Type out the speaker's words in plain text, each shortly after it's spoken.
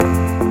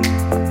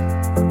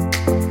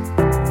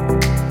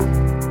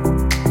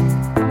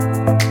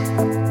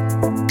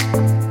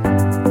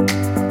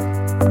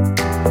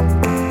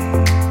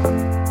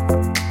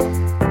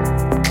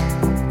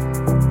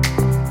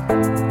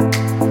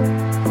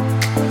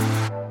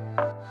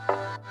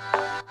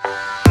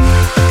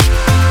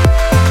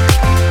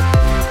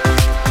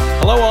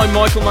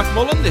Michael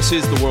McMullen. This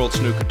is the World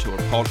Snooker Tour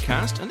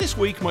podcast, and this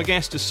week my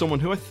guest is someone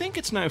who I think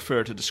it's now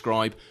fair to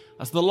describe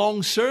as the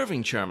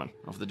long-serving chairman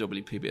of the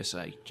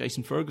WPBSA.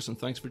 Jason Ferguson,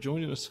 thanks for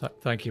joining us.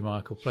 Thank you,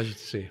 Michael. Pleasure to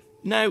see you.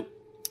 Now,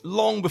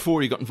 long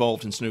before you got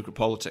involved in snooker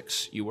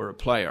politics, you were a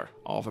player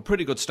of a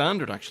pretty good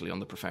standard, actually,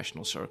 on the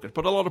professional circuit,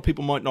 but a lot of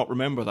people might not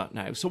remember that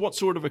now. So what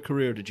sort of a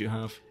career did you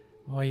have?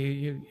 Well,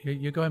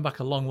 you're going back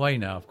a long way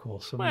now, of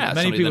course. Well,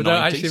 many people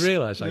don't actually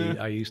realise Yeah.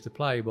 I used to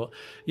play. But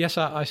yes,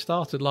 I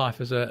started life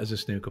as a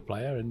snooker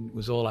player, and it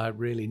was all I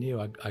really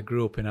knew. I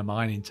grew up in a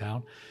mining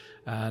town,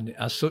 and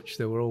as such,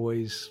 there were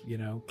always,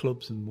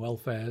 clubs and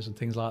welfares and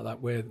things like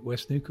that where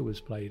snooker was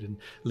played, and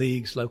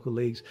leagues, local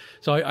leagues.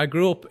 So I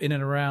grew up in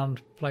and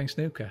around playing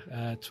snooker.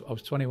 I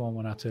was 21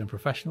 when I turned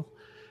professional,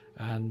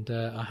 and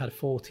I had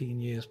 14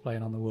 years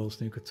playing on the World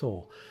Snooker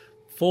Tour.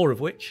 4 of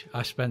which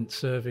I spent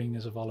serving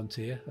as a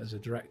volunteer, as a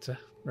director,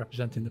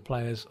 representing the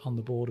players on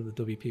the board of the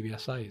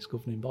WPBSA, its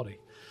governing body.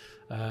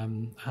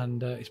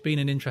 And it's been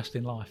an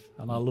interesting life,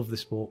 and I love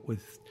this sport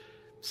with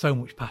so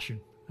much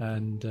passion,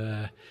 and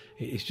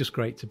it's just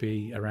great to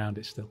be around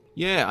it still.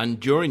 Yeah, and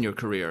during your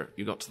career,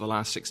 you got to the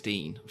last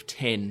 16 of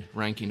 10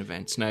 ranking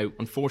events. Now,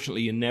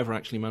 unfortunately, you never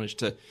actually managed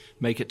to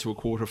make it to a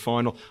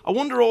quarter-final. I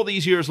wonder, all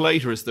these years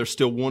later, is there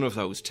still one of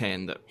those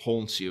 10 that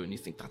haunts you, and you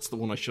think, that's the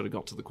one I should have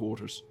got to the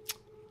quarters?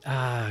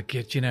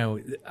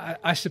 Good.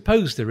 I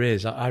suppose there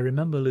is. I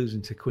remember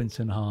losing to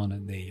Quinton Hahn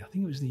in I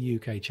think it was the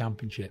UK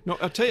Championship. No,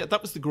 I'll tell you,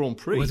 that was the Grand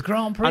Prix. It was the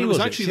Grand Prix, and it was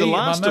was it? actually See, the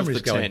my last of the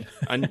memory's 10. going.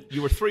 And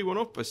you were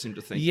 3-1 up, I seem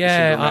to think.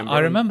 Yeah, I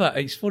remember.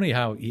 It's funny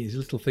how these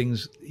little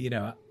things,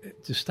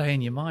 to stay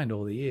in your mind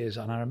all the years.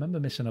 And I remember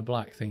missing a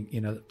black thing,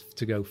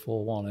 to go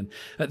 4-1. And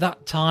at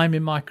that time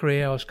in my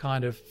career, I was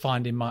kind of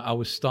I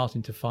was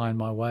starting to find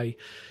my way.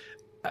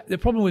 The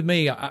problem with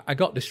me, I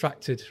got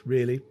distracted,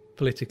 really,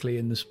 politically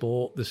in the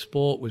sport. The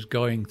sport was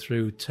going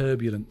through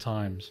turbulent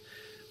times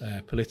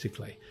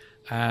politically,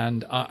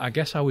 and I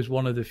guess I was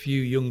one of the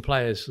few young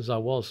players, as I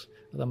was.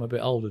 I'm a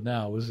bit older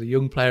now. I was a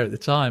young player at the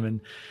time,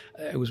 and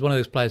it was one of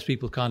those players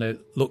people kind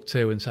of looked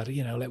to and said,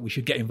 we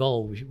should get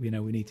involved. We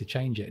need to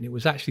change it. And it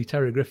was actually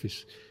Terry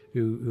Griffiths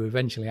who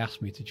eventually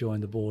asked me to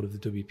join the board of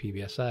the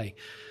WPBSA.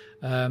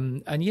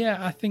 And yeah,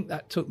 I think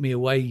that took me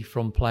away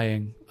from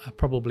playing. I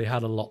probably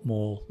had a lot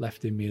more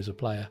left in me as a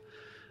player.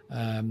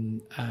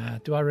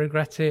 Do I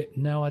regret it?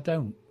 No, I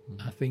don't.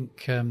 I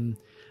think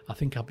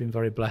I've been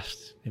very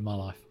blessed in my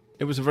life.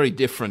 It was a very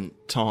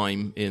different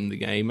time in the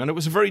game, and it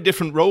was a very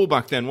different role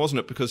back then, wasn't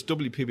it? Because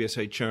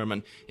WPBSA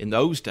chairman in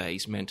those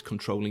days meant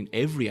controlling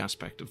every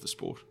aspect of the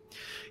sport.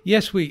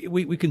 Yes,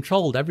 we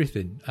controlled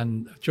everything,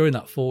 and during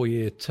that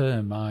 4-year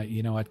term,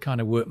 I'd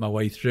kind of worked my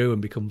way through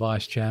and become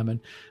vice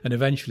chairman, and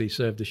eventually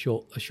served a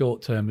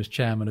short term as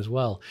chairman as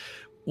well.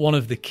 One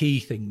of the key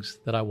things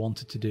that I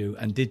wanted to do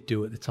and did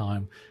do at the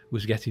time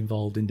was get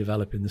involved in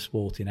developing the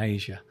sport in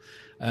Asia.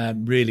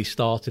 Really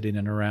started in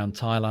and around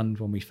Thailand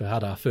when we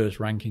had our first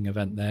ranking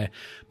event there.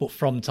 But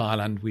from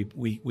Thailand,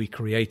 we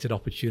created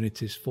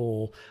opportunities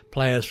for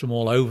players from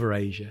all over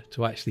Asia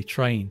to actually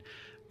train.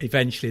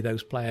 Eventually,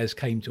 those players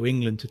came to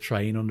England to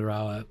train under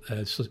our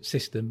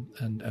system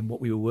and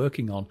what we were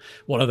working on.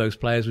 One of those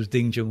players was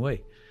Ding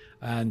Junhui.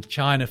 And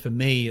China, for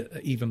me,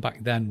 even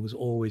back then, was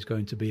always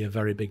going to be a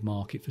very big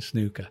market for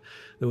snooker.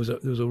 There was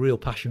a real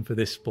passion for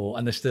this sport,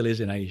 and there still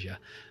is in Asia.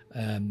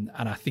 And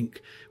I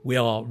think we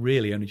are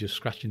really only just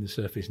scratching the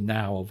surface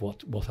now of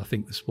what I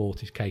think the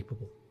sport is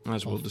capable of.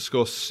 As we'll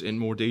discuss in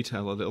more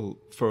detail a little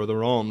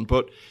further on.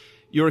 But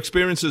your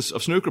experiences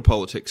of snooker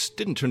politics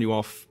didn't turn you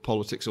off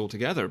politics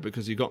altogether,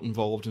 because you got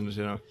involved in it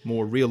in a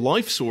more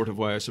real-life sort of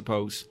way, I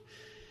suppose.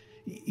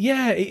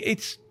 Yeah,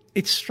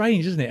 it's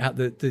strange, isn't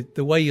it?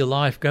 The way your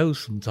life goes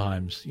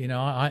sometimes.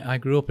 I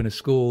grew up in a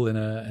school in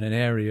an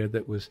area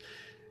that was,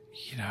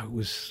 I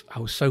was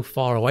so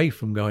far away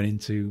from going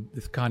into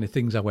the kind of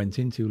things I went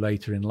into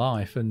later in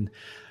life, and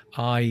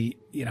I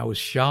was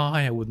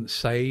shy. I wouldn't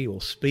say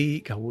or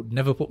speak. I would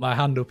never put my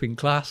hand up in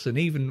class, and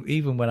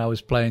even when I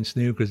was playing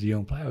snooker as a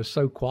young player, I was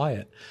so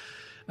quiet.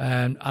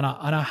 And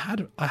I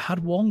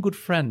had one good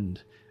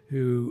friend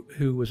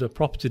who was a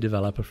property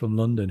developer from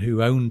London,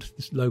 who owned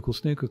this local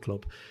snooker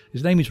club.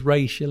 His name is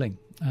Ray Schilling,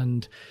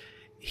 and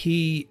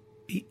he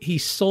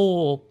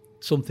saw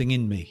something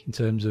in me in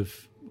terms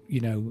of,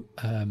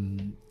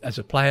 as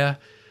a player,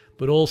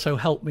 but also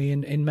helped me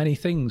in many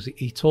things.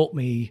 He taught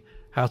me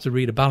how to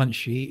read a balance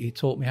sheet. He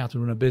taught me how to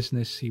run a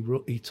business.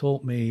 He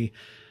taught me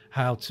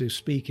how to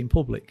speak in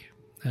public,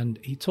 and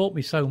he taught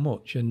me so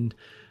much. And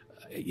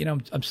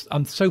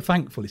I'm so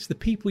thankful. It's the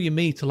people you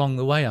meet along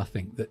the way, I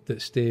think,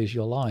 that steers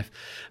your life.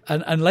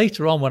 And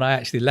later on, when I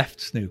actually left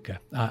snooker,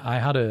 I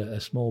had a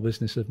small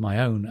business of my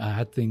own. I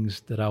had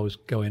things that I was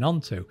going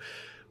on to.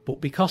 But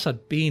because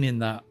I'd been in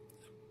that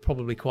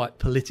probably quite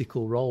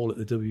political role at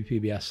the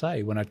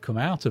WPBSA, when I'd come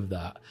out of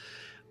that,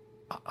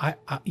 I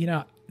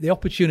the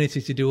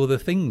opportunity to do other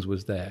things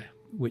was there,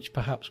 which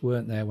perhaps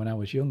weren't there when I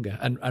was younger.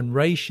 And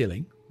Ray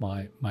Schilling,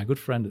 my good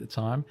friend at the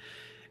time,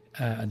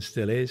 and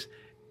still is,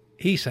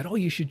 he said, "Oh,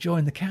 you should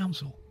join the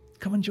council.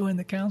 Come and join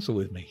the council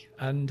with me."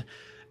 And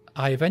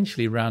I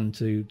eventually ran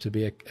to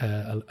be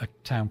a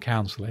town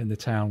councillor in the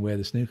town where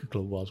the snooker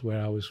club was,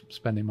 where I was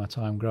spending my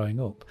time growing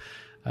up.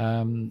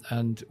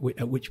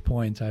 At which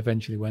point I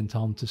eventually went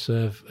on to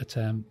serve a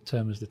term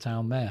as the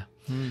town mayor.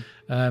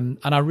 And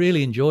I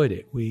really enjoyed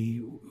it.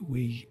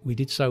 We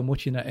did so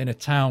much in a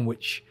town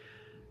which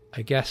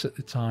I guess at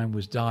the time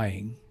was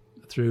dying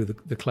through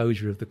the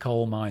closure of the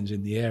coal mines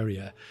in the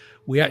area.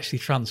 We actually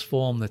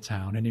transformed the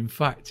town, and in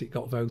fact it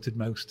got voted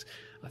most,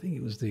 I think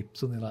it was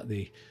something like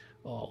the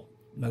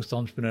most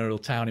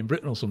entrepreneurial town in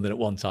Britain or something at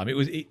one time.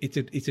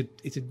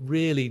 It had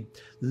really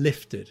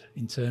lifted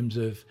in terms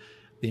of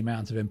the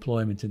amount of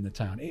employment in the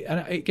town,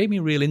 and it gave me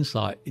a real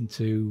insight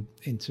into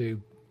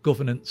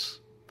governance,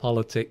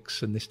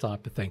 politics, and this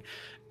type of thing.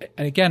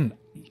 And again,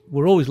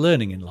 we're always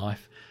learning in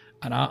life,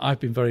 and I've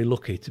been very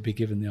lucky to be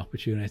given the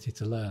opportunity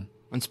to learn.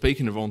 And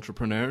speaking of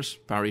entrepreneurs,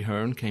 Barry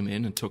Hearn came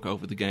in and took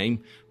over the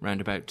game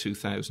around about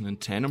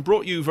 2010 and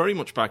brought you very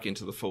much back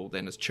into the fold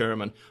then as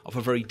chairman of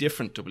a very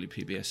different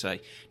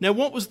WPBSA. Now,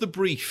 what was the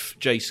brief,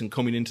 Jason,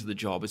 coming into the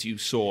job as you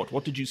saw it?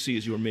 What did you see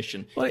as your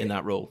mission in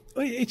that role?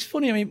 It's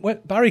funny. I mean,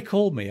 when Barry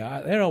called me,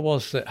 there I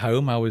was at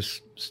home. I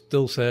was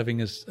still serving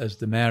as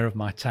the mayor of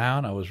my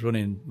town. I was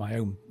running my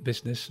own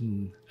business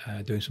and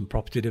doing some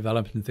property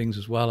development and things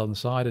as well on the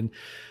side.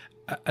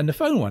 And the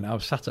phone went. I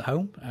was sat at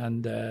home,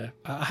 and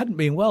I hadn't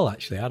been well,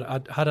 actually.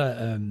 I'd had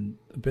a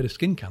bit of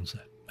skin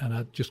cancer, and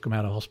I'd just come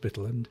out of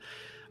hospital. And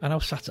I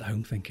was sat at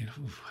home thinking, I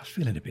was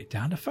feeling a bit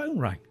down. The phone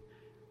rang.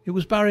 It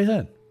was Barry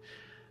Hearn.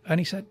 And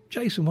he said,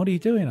 Jason, what are you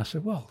doing? I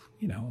said, well,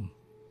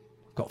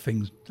 I've got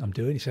things I'm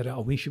doing. He said,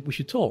 oh, we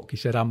should talk. He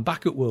said, I'm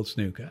back at World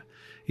Snooker.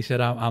 He said,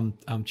 I'm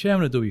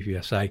chairman of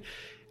WPBSA,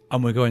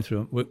 and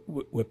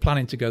we're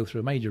planning to go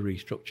through a major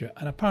restructure,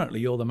 and apparently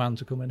you're the man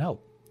to come and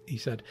help. He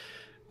said,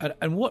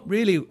 and what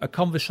really, a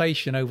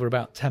conversation over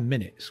about 10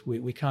 minutes,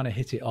 we kind of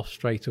hit it off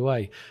straight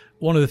away.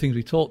 One of the things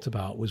we talked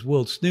about was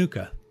World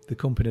Snooker, the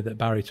company that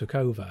Barry took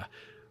over,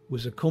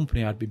 was a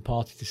company I'd been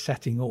party to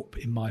setting up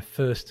in my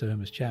first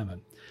term as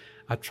chairman.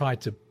 I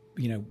tried to,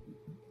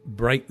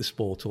 break the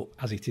sport up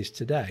as it is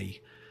today,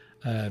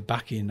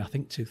 back in, I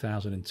think,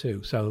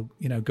 2002. So,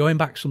 going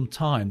back some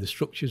time, the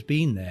structure's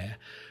been there,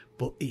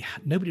 but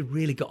nobody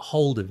really got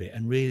hold of it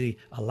and really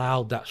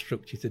allowed that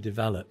structure to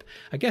develop.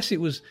 I guess it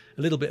was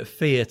a little bit of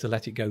fear to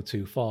let it go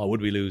too far.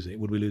 Would we lose it?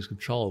 Would we lose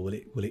control? Will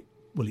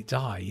it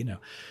die?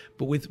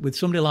 But with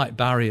somebody like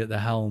Barry at the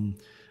helm,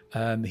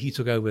 he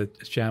took over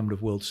as chairman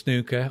of World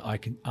Snooker.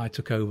 I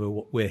took over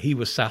where he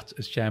was sat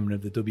as chairman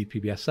of the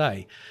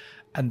WPBSA,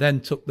 and then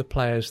took the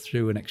players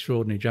through an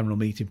extraordinary general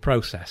meeting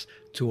process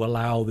to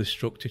allow the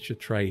structure to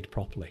trade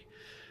properly.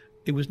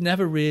 It was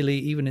never really,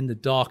 even in the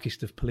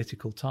darkest of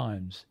political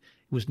times,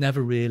 it was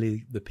never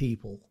really the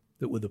people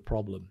that were the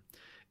problem.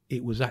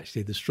 It was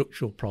actually the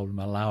structural problem,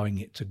 allowing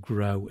it to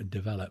grow and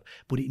develop.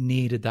 But it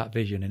needed that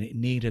vision, and it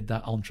needed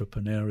that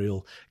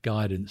entrepreneurial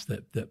guidance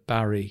that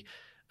Barry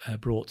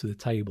brought to the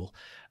table.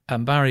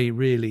 And Barry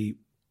really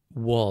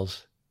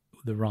was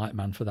the right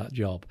man for that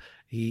job.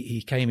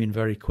 He came in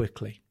very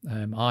quickly.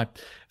 I'll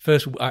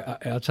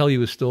tell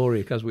you a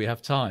story because we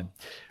have time.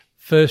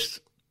 First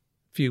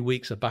few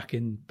weeks of back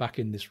in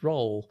this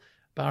role,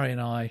 Barry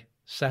and I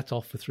set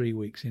off for 3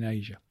 weeks in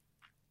Asia.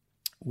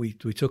 We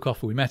took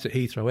off. We met at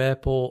Heathrow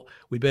Airport.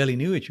 We barely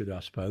knew each other, I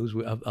suppose,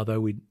 although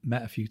we'd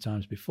met a few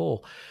times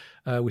before.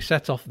 We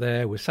set off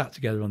there. We sat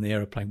together on the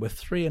aeroplane. We're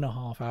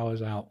 3.5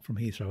 hours out from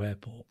Heathrow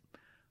Airport,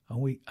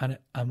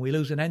 and we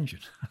lose an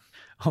engine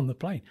on the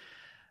plane.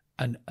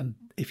 And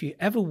if you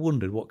ever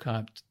wondered what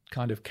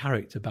kind of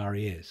character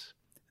Barry is,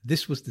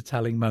 this was the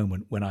telling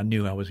moment when I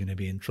knew I was going to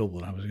be in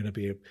trouble and I was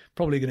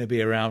probably going to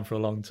be around for a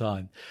long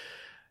time.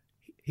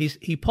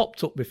 He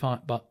popped up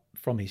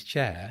from his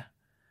chair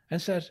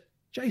and said,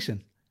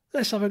 Jason,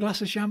 let's have a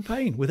glass of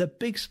champagne, with a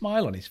big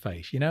smile on his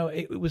face.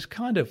 It was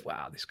kind of,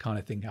 wow, this kind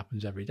of thing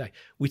happens every day.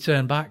 We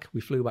turned back.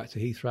 We flew back to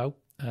Heathrow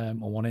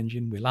on one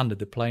engine. We landed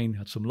the plane,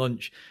 had some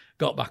lunch,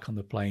 got back on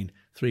the plane.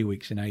 3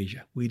 weeks in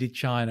Asia. We did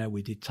China,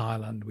 we did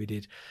Thailand, we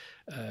did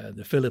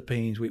the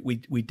Philippines.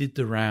 We did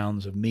the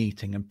rounds of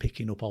meeting and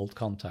picking up old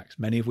contacts,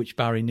 many of which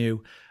Barry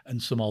knew, and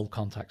some old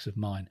contacts of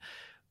mine.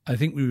 I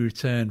think we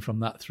returned from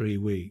that 3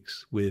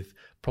 weeks with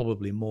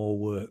probably more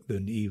work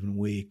than even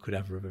we could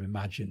ever have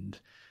imagined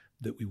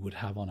that we would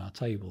have on our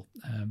table.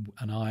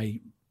 And I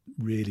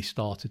really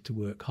started to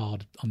work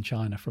hard on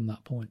China from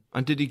that point.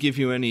 And did he give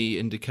you any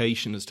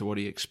indication as to what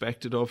he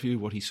expected of you,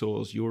 what he saw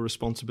as your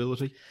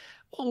responsibility?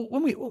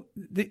 Well,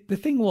 the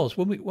thing was,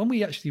 when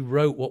we actually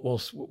wrote what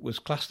was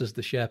classed as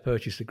the share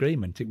purchase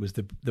agreement, it was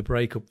the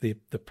breakup, the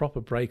proper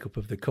breakup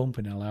of the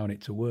company, allowing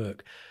it to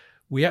work.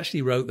 We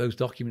actually wrote those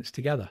documents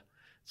together.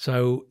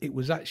 So it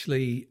was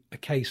actually a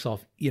case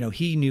of,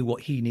 he knew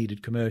what he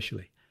needed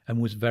commercially and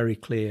was very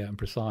clear and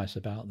precise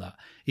about that.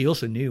 He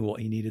also knew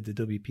what he needed the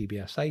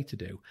WPBSA to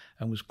do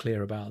and was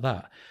clear about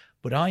that.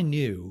 But I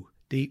knew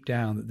deep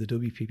down that the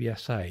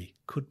WPBSA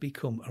could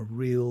become a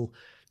real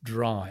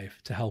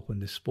drive to helping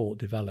the sport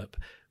develop,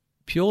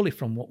 purely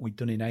from what we'd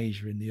done in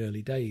Asia in the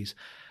early days.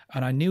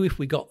 And I knew if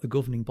we got the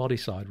governing body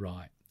side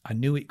right, I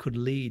knew it could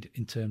lead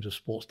in terms of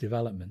sports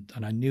development,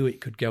 and I knew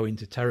it could go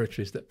into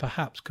territories that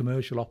perhaps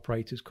commercial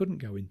operators couldn't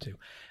go into.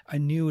 I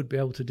knew it would be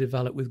able to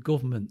develop with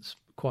governments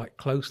quite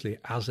closely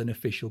as an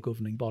official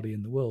governing body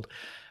in the world.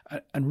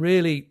 And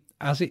really,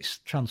 as it's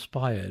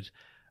transpired,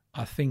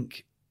 I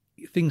think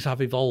things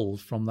have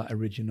evolved from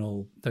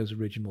those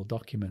original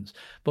documents.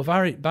 But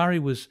Barry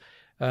was,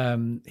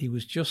 he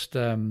was just,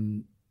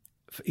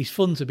 he's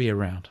fun to be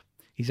around.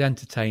 He's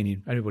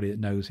entertaining, everybody that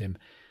knows him.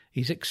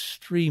 He's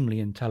extremely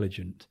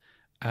intelligent.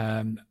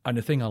 And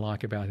the thing I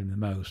like about him the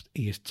most,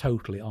 he is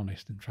totally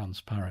honest and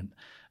transparent.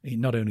 He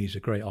not only is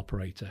a great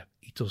operator,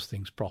 he does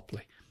things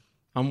properly.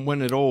 And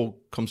when it all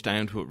comes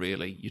down to it,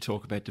 really, you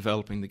talk about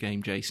developing the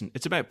game, Jason.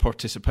 It's about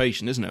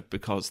participation, isn't it?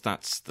 Because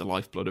that's the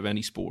lifeblood of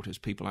any sport, is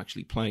people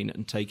actually playing it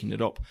and taking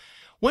it up.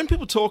 When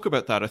people talk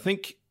about that, I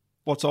think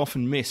what's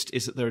often missed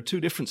is that there are two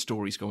different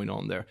stories going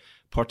on there.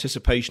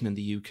 Participation in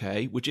the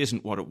UK, which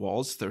isn't what it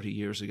was 30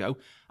 years ago,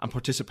 and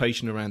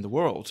participation around the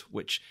world,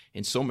 which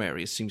in some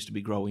areas seems to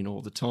be growing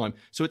all the time.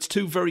 So it's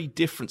two very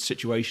different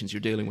situations you're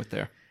dealing with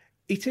there.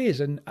 It is,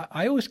 and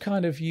I always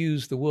kind of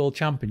use the World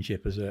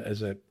Championship as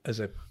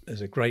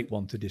a great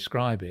one to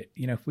describe it.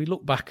 You know, if we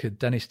look back at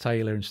Dennis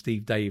Taylor and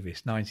Steve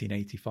Davis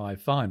 1985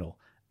 final,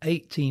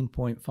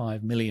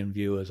 18.5 million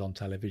viewers on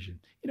television.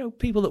 You know,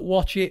 people that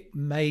watch it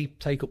may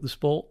take up the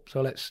sport.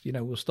 So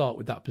we'll start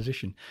with that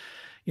position.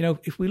 You know,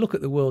 if we look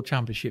at the World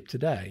Championship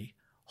today,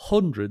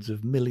 hundreds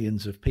of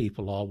millions of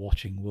people are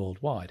watching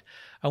worldwide.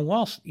 And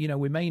whilst,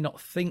 we may not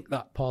think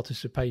that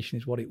participation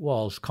is what it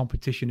was,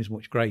 competition is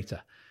much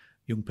greater.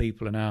 Young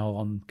people are now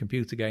on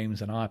computer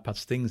games and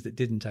iPads, things that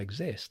didn't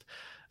exist.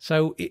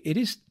 So it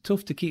is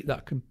tough to keep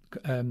that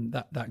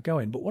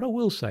going. But what I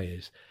will say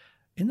is,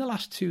 in the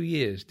last 2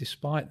 years,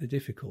 despite the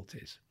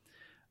difficulties,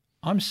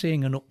 I'm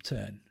seeing an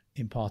upturn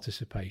in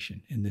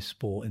participation in this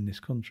sport in this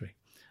country.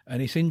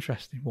 And it's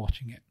interesting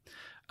watching it.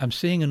 I'm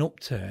seeing an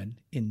upturn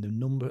in the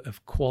number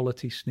of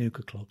quality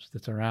snooker clubs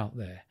that are out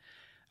there.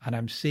 And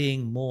I'm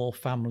seeing more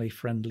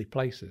family-friendly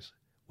places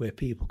where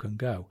people can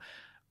go.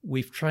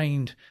 We've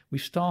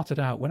started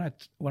out, when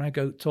I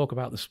go talk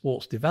about the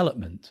sports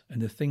development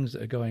and the things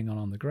that are going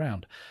on the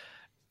ground,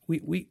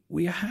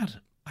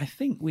 I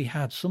think we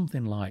had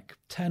something like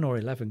 10 or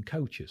 11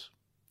 coaches,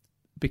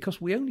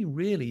 because we only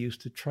really used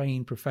to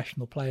train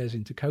professional players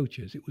into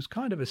coaches. It was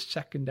kind of a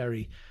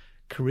secondary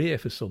career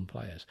for some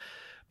players.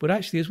 But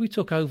actually, as we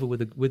took over with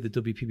the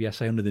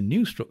WPBSA under the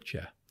new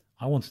structure,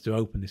 I wanted to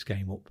open this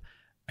game up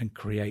and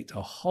create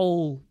a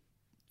whole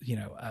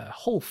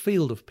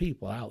field of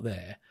people out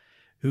there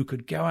who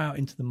could go out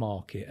into the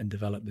market and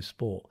develop the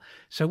sport.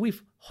 So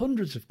we've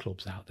hundreds of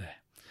clubs out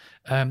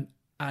there.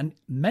 And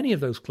many of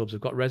those clubs have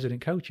got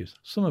resident coaches.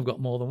 Some have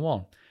got more than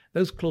one.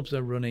 Those clubs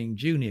are running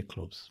junior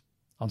clubs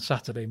on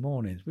Saturday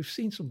mornings. We've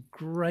seen some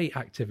great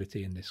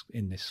activity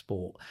in this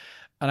sport.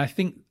 And I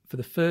think for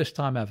the first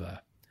time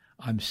ever,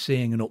 I'm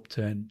seeing an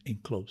upturn in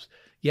clubs.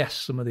 Yes,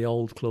 some of the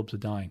old clubs are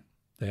dying.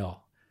 They are.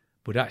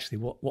 But actually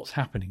what's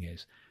happening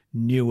is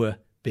newer,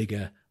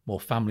 bigger, more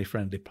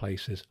family-friendly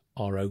places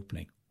are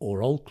opening,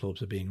 or old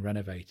clubs are being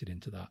renovated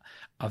into that.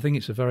 I think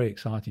it's a very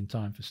exciting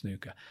time for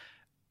snooker.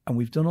 And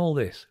we've done all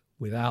this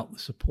without the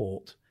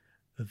support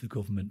of the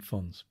government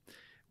funds.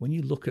 When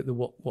you look at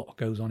what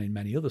goes on in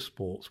many other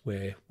sports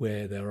where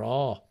there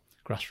are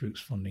grassroots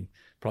funding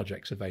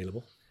projects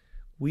available,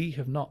 we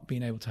have not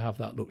been able to have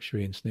that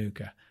luxury in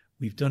snooker.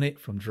 We've done it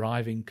from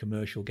driving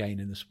commercial gain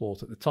in the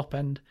sport at the top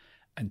end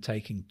and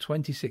taking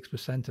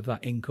 26% of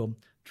that income,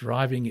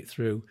 driving it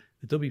through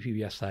the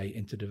WPBSA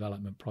into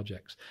development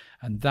projects.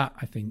 And that,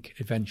 I think,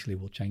 eventually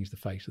will change the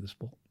face of the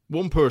sport.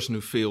 One person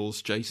who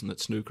feels, Jason, that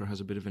snooker has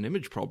a bit of an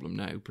image problem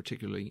now,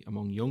 particularly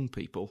among young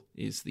people,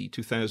 is the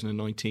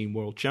 2019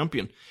 world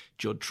champion,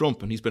 Judd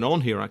Trump. And he's been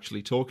on here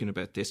actually talking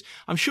about this.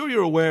 I'm sure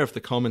you're aware of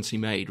the comments he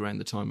made around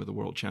the time of the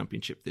World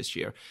Championship this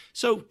year.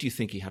 So do you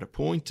think he had a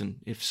point? And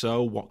if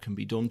so, what can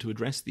be done to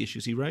address the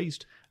issues he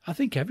raised? I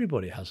think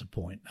everybody has a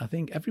point. I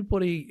think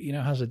everybody,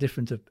 has a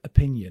different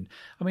opinion.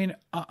 I mean,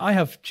 I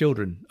have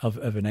children of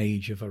an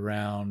age of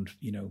around,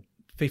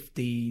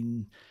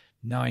 15,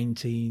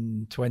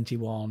 19,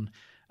 21,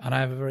 and I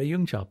have a very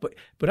young child.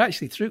 But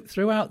actually,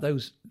 throughout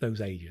those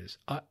ages,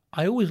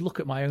 I always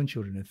look at my own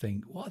children and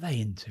think, what are they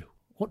into?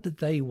 What do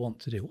they want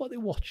to do? What are they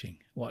watching?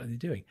 What are they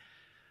doing?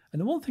 And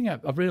the one thing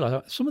I've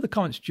realised, some of the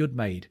comments Judd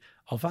made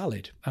are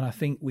valid, and I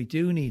think we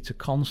do need to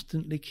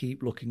constantly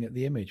keep looking at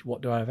the image.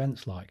 What do our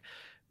events like?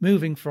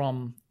 Moving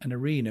from an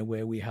arena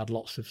where we had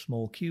lots of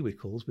small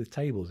cubicles with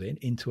tables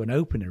into an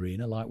open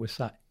arena like we're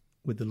sat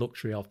with the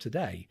luxury of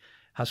today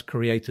has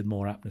created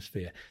more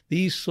atmosphere.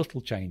 These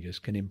subtle changes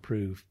can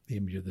improve the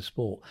image of the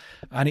sport.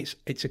 And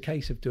it's a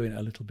case of doing it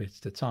a little bit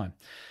at a time.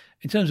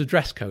 In terms of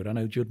dress code, I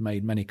know Judd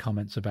made many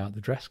comments about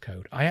the dress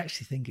code. I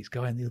actually think it's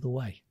going the other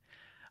way.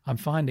 I'm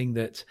finding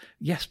that,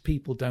 yes,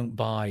 people don't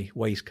buy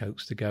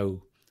waistcoats to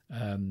go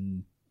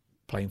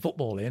playing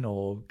football in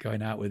or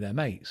going out with their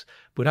mates,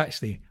 but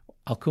actually,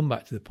 I'll come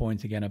back to the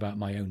point again about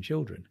my own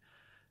children.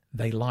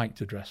 They like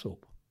to dress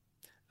up.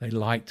 They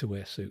like to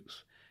wear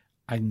suits.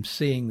 I'm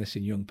seeing this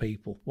in young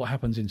people. What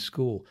happens in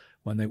school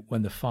when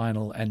the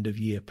final end of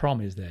year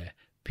prom is there?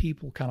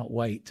 People cannot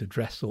wait to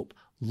dress up,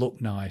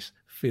 look nice,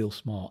 feel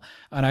smart.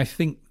 And I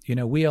think,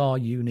 we are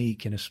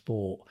unique in a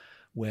sport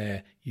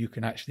where you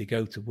can actually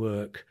go to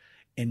work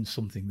in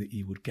something that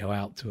you would go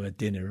out to a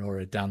dinner or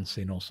a dance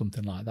in or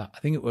something like that. I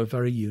think we're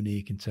very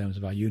unique in terms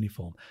of our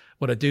uniform.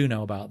 What I do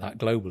know about that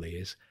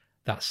globally is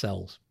that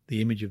sells.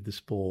 The image of the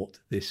sport,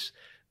 this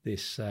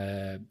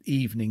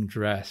evening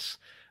dress,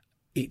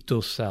 it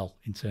does sell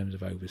in terms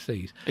of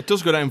overseas. It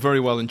does go down very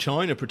well in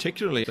China,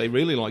 particularly. They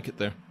really like it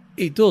there.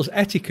 It does.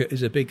 Etiquette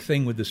is a big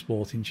thing with the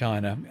sport in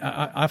China.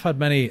 I've had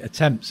many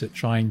attempts at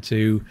trying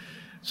to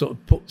sort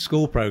of put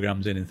school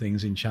programs in and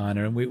things in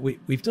China, and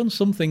we've done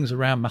some things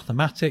around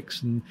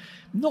mathematics and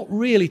not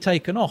really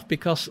taken off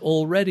because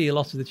already a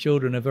lot of the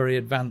children are very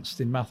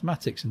advanced in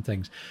mathematics and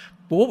things.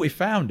 But what we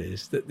found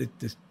is that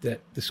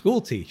the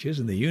school teachers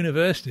and the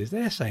universities,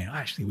 they're saying,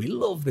 actually, we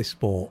love this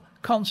sport.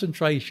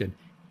 Concentration,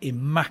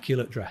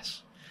 immaculate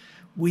dress.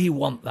 We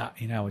want that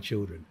in our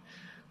children.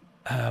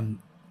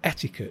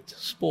 Etiquette,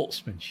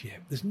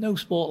 sportsmanship. There's no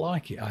sport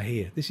like it, I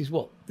hear. This is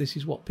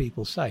what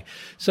people say.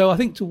 So I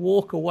think to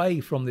walk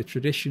away from the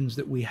traditions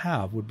that we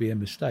have would be a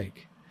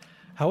mistake.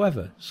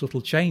 However,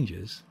 subtle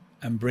changes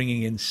and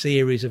bringing in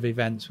series of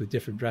events with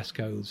different dress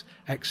codes,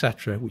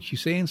 etc., which you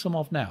see in some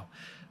of now,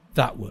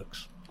 that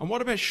works. And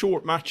what about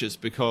short matches?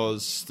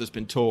 Because there's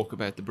been talk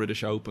about the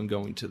British Open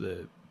going to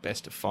the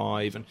best of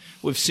 5, and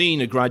we've seen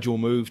a gradual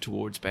move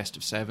towards best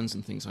of 7s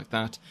and things like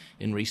that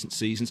in recent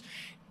seasons.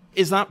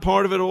 Is that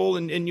part of it all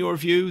in your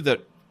view,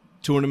 that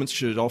tournaments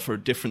should offer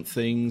different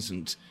things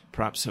and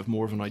perhaps have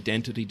more of an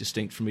identity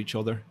distinct from each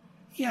other?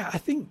 Yeah, I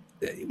think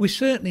we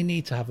certainly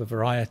need to have a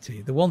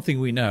variety. The one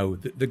thing we know,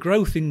 that the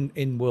growth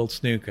in World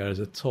Snooker as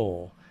a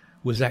tour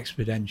was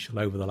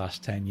exponential over the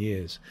last 10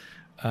 years.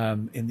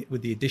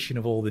 With the addition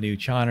of all the new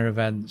China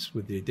events,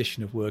 with the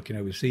addition of working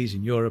overseas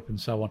in Europe and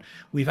so on,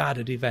 we've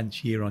added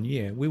events year on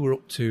year. We were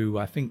up to,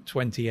 I think,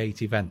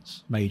 28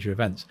 events, major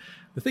events.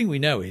 The thing we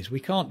know is we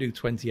can't do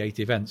 28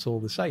 events all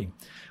the same.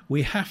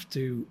 We have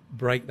to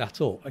break that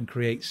up and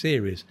create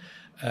series,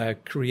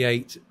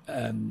 create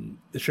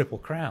the Triple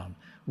Crown.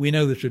 We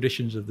know the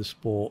traditions of the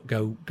sport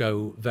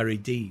go very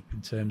deep in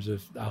terms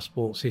of our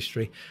sports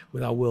history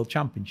with our world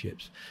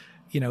championships.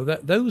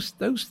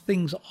 Those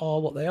things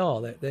are what they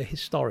are. They're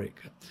historic.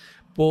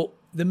 But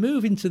the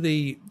move into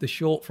the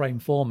short frame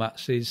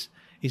formats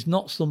is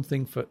not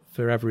something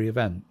for every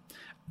event.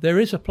 There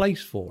is a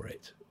place for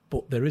it,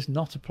 but there is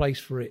not a place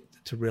for it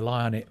to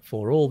rely on it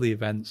for all the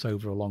events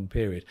over a long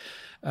period.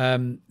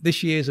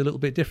 This year is a little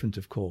bit different,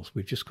 of course.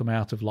 We've just come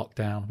out of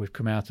lockdown. We've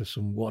come out of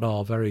some what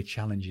are very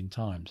challenging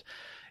times.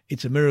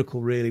 It's a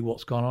miracle, really,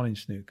 what's gone on in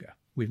snooker.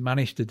 We've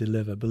managed to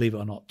deliver, believe it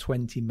or not,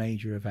 20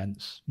 major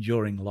events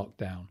during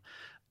lockdown.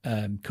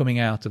 Coming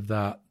out of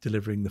that,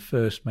 delivering the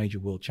first major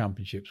world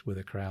championships with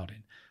a crowd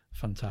in.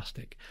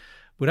 Fantastic.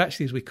 But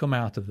actually, as we come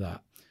out of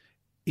that,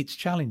 it's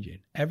challenging.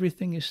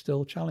 Everything is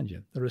still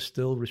challenging. There are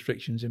still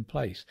restrictions in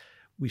place.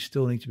 We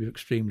still need to be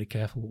extremely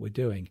careful what we're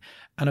doing.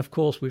 And of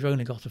course, we've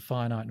only got a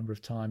finite number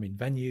of time in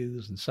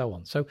venues and so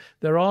on. So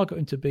there are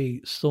going to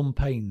be some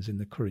pains in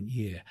the current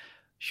year.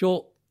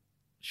 Short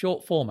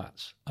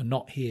formats are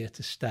not here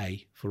to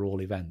stay for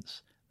all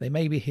events. They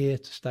may be here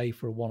to stay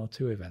for 1 or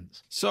 2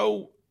 events.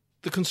 So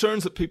the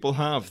concerns that people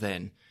have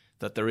then,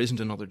 that there isn't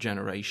another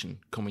generation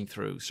coming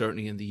through,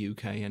 certainly in the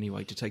UK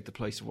anyway, to take the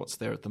place of what's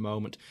there at the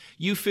moment,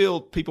 you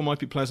feel people might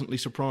be pleasantly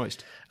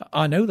surprised?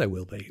 I know they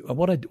will be.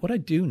 What I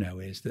do know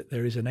is that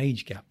there is an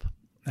age gap.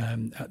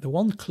 The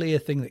one clear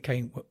thing that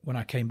came when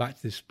I came back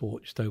to this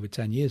sport just over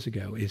 10 years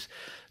ago is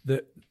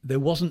that there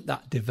wasn't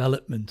that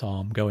development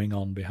arm going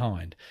on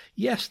behind.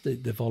 Yes, the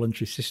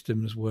voluntary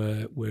systems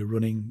were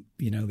running,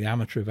 the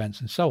amateur events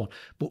and so on,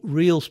 but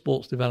real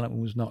sports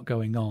development was not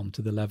going on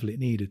to the level it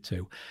needed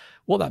to.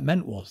 What that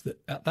meant was that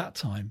at that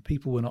time,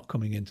 people were not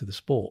coming into the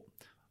sport.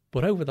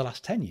 But over the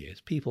last 10 years,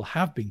 people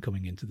have been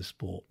coming into the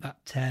sport.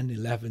 That 10,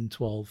 11,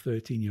 12,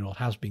 13-year-old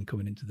has been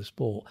coming into the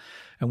sport.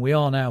 And we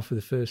are now, for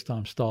the first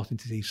time, starting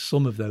to see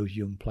some of those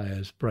young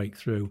players break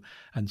through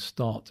and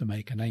start to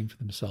make a name for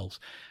themselves.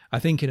 I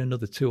think in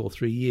another 2 or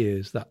 3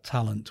 years, that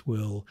talent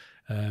will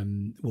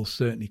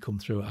certainly come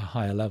through at a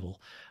higher level.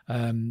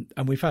 And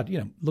we've had,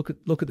 look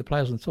at the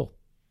players on the tour.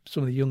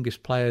 Some of the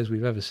youngest players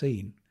we've ever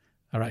seen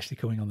are actually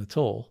coming on the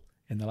tour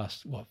in the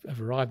last,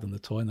 have arrived on the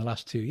tour in the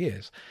last 2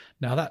 years.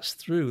 Now that's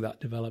through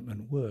that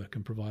development work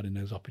and providing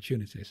those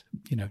opportunities.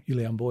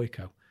 Julian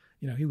Boyko,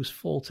 he was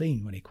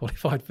 14 when he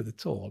qualified for the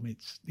tour. I mean,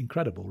 it's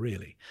incredible,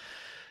 really.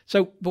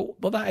 So,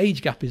 but that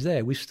age gap is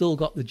there. We've still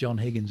got the John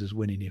Higginses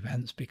winning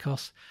events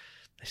because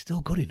they're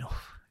still good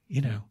enough,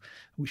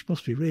 which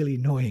must be really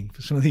annoying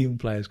for some of the young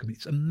players.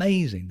 It's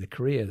amazing the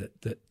career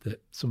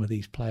that some of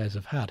these players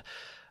have had.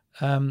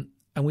 And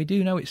we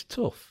do know it's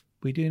tough.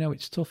 We do know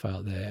it's tough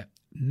out there.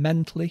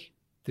 Mentally,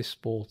 this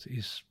sport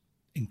is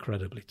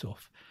incredibly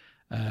tough.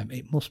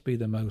 It must be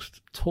the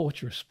most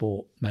torturous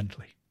sport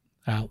mentally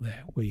out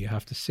there, where you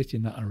have to sit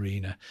in that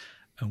arena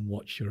and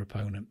watch your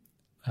opponent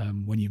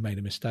when you've made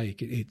a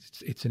mistake.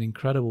 It's an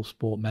incredible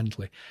sport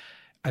mentally.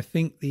 I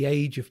think the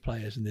age of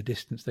players and the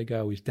distance they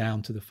go is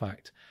down to the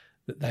fact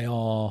that they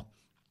are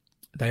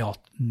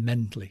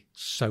mentally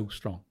so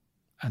strong,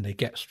 and they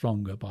get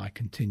stronger by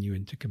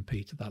continuing to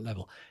compete at that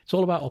level. It's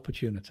all about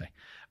opportunity.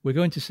 We're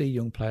going to see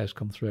young players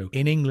come through.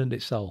 In England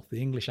itself,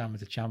 the English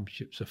Amateur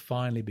Championships have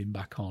finally been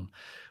back on.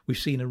 We've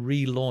seen a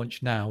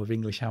relaunch now of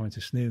English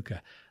Amateur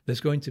Snooker.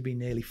 There's going to be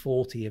nearly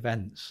 40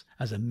 events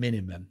as a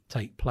minimum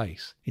take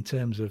place in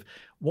terms of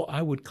what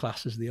I would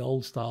class as the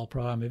old style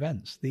Pro-Am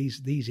events.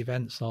 These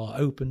events are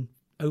open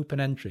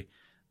entry.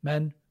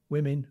 Men,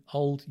 women,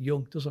 old,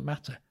 young, doesn't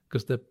matter.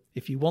 Because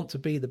if you want to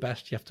be the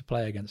best, you have to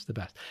play against the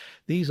best.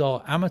 These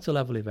are amateur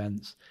level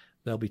events.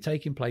 They'll be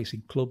taking place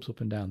in clubs up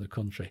and down the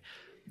country.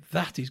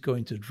 That is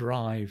going to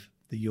drive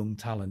the young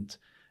talent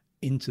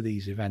into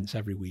these events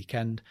every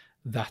weekend.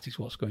 That is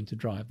what's going to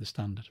drive the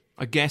standard.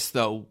 I guess,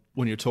 though,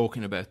 when you're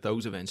talking about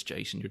those events,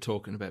 Jason, you're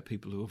talking about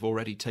people who have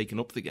already taken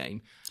up the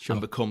game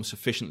and become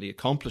sufficiently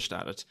accomplished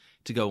at it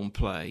to go and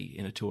play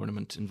in a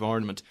tournament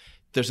environment.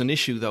 There's an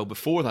issue, though,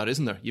 before that,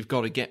 isn't there? You've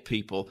got to get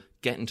people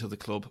getting to the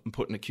club and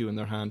putting a cue in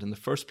their hand in the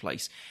first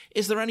place.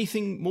 Is there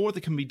anything more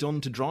that can be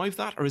done to drive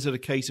that, or is it a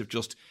case of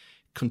just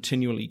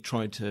continually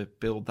trying to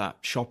build that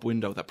shop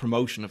window, that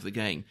promotion of the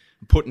game,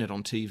 and putting it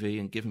on TV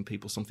and giving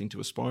people something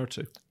to aspire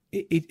to?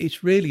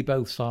 It's really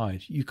both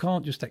sides. You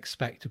can't just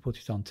expect to put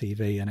it on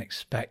TV and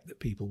expect that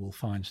people will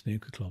find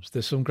snooker clubs.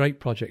 There's some great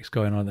projects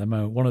going on at the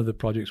moment. One of the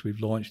projects we've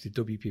launched is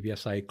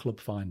WPBSA Club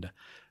Finder,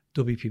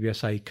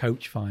 WPBSA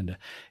Coach Finder.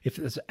 If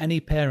there's any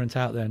parent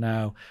out there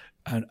now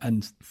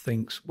and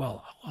thinks,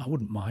 well, I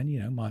wouldn't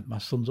mind, my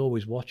son's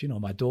always watching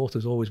or my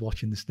daughter's always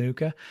watching the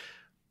snooker,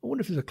 I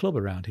wonder if there's a club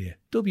around here.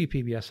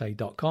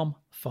 WPBSA.com,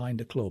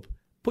 find a club.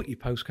 Put your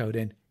postcode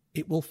in.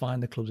 It will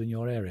find the clubs in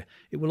your area.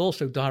 It will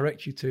also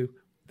direct you to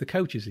the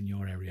coaches in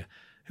your area.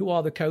 Who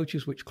are the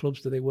coaches? Which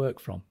clubs do they work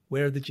from?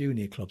 Where are the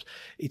junior clubs?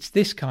 It's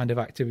this kind of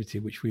activity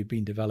which we've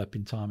been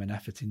developing time and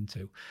effort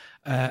into.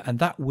 And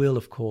that will,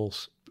 of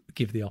course,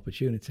 give the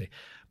opportunity.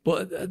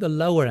 But at the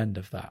lower end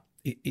of that,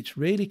 it's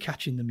really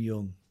catching them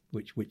young,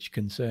 which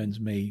concerns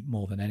me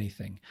more than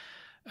anything.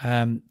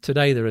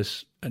 Today there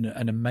is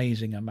an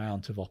amazing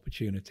amount of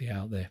opportunity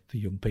out there for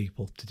young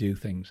people to do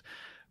things.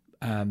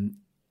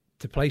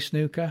 To play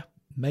snooker,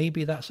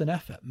 maybe that's an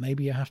effort.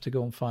 Maybe you have to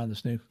go and find the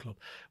snooker club.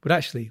 But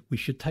actually, we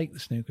should take the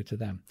snooker to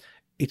them.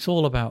 It's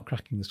all about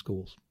cracking the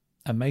schools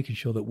and making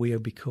sure that we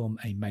have become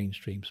a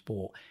mainstream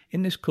sport.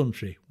 In this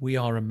country, we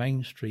are a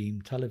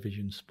mainstream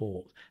television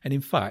sport. And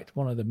in fact,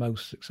 one of the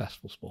most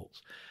successful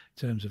sports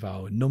in terms of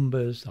our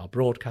numbers, our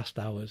broadcast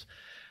hours,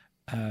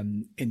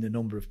 in the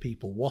number of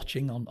people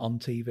watching on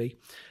TV.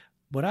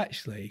 But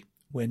actually,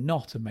 we're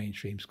not a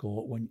mainstream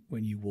sport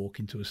when you walk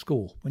into a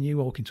school. When you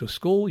walk into a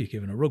school, you're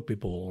given a rugby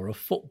ball or a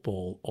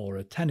football or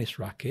a tennis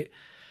racket.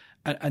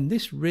 And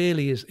this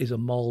really is a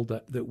mould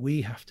that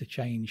we have to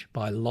change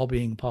by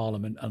lobbying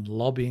Parliament and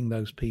lobbying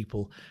those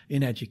people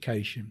in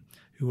education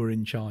who are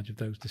in charge of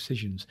those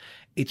decisions.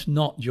 It's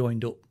not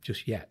joined up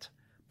just yet,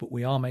 but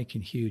we are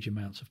making huge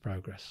amounts of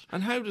progress.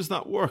 And how does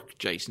that work,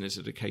 Jason? Is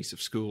it a case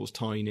of schools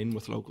tying in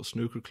with local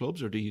snooker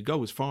clubs, or do you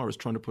go as far as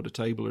trying to put a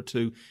table or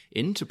two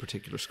into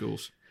particular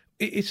schools?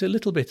 It's a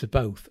little bit of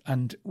both.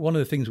 And one of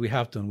the things we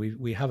have done,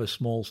 we have a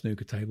small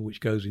snooker table which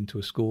goes into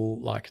a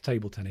school like a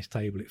table tennis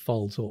table. It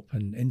folds up.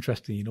 And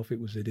interestingly enough, it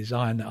was a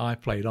design that I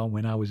played on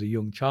when I was a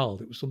young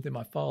child. It was something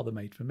my father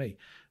made for me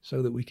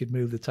so that we could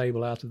move the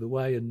table out of the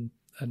way and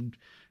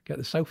get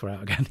the sofa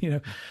out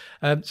again.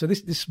 So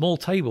this small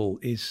table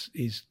is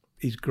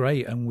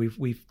great. And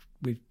we've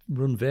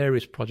run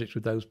various projects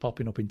with those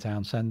popping up in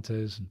town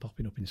centres and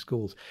popping up in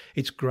schools.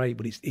 It's great,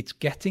 but it's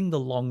getting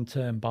the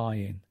long-term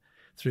buy-in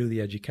through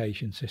the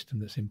education system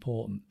that's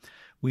important.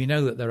 We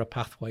know that there are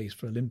pathways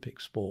for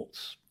Olympic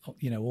sports,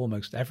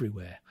 almost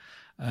everywhere.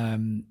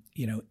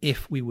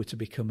 If we were to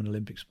become an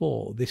Olympic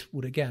sport, this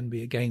would again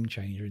be a game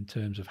changer in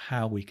terms of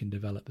how we can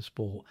develop the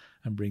sport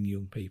and bring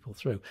young people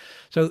through.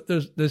 So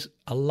there's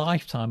a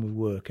lifetime of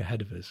work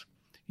ahead of us.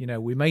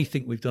 We may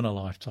think we've done a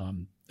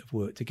lifetime of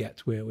work to get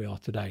to where we are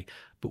today,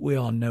 but we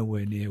are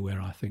nowhere near where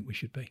I think we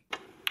should be.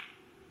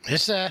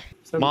 Yes, sir.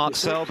 Mark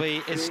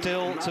Selby is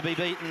still to be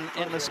beaten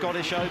in the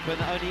Scottish Open,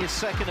 only his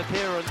second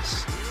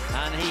appearance,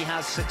 and he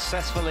has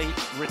successfully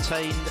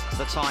retained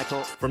the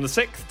title. From the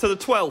 6th to the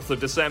 12th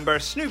of December,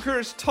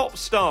 snooker's top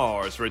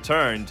stars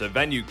return to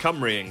Venue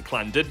Cymru in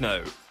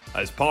Llandudno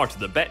as part of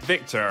the Bet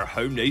Victor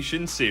Home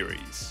Nation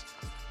Series.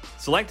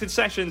 Selected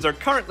sessions are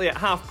currently at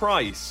half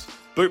price.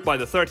 Book by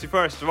the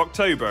 31st of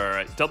October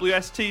at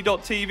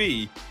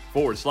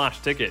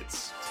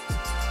wst.tv/tickets.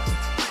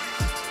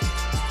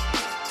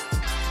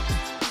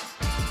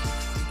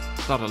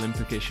 That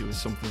Olympic issue is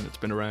something that's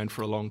been around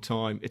for a long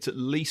time. It's at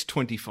least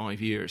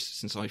 25 years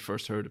since I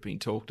first heard it being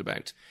talked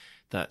about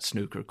that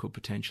snooker could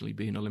potentially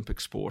be an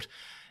Olympic sport.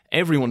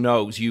 Everyone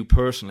knows you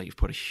personally have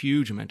put a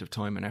huge amount of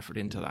time and effort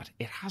into that.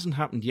 It hasn't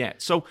happened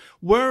yet. So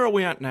where are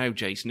we at now,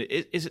 Jason?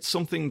 Is it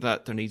something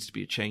that there needs to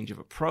be a change of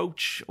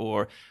approach,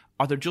 or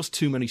are there just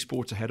too many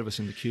sports ahead of us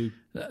in the queue?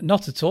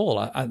 Not at all.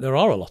 There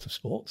are a lot of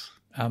sports.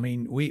 I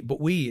mean,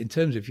 we in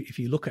terms of, if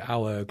you look at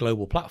our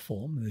global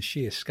platform and the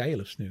sheer scale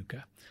of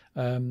snooker,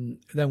 then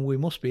we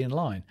must be in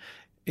line.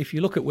 If you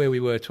look at where we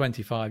were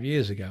 25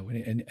 years ago,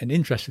 and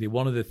interestingly,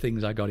 one of the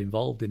things I got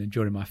involved in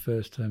during my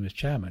first term as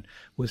chairman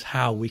was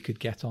how we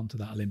could get onto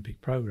that Olympic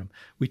program.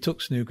 We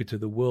took snooker to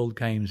the World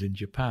Games in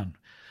Japan,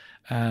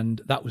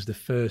 and that was the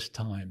first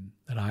time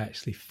that I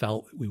actually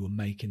felt that we were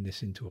making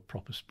this into a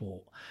proper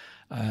sport.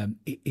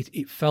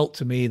 It felt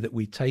to me that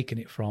we'd taken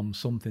it from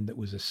something that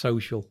was a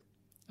social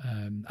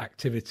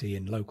activity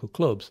in local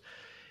clubs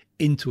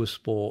into a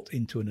sport,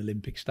 into an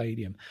Olympic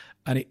stadium,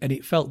 and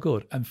it felt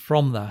good. And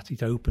from that,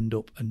 it opened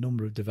up a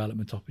number of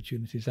development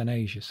opportunities in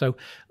Asia. So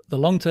the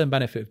long-term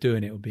benefit of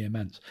doing it would be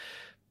immense.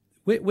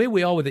 Where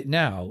we are with it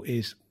now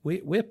is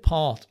we're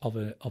part of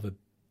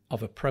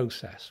a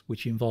process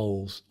which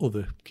involves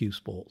other cue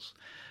sports,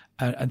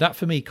 and that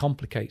for me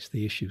complicates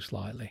the issue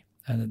slightly.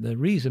 And the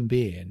reason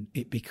being,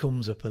 it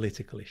becomes a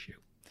political issue.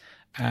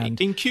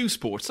 And in cue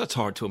sports, that's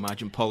hard to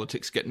imagine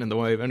politics getting in the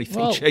way of anything,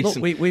 well,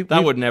 Jason. Look,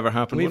 that would never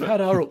happen. We've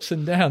had our ups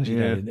and downs, you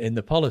know, Yeah. in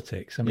the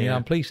politics. I mean, Yeah.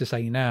 I'm pleased to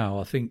say now,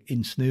 I think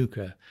in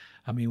snooker,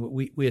 I mean,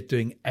 we're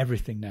doing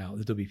everything now at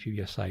the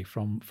WPBSA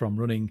from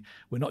running.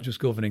 We're not just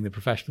governing the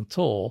professional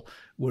tour.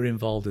 We're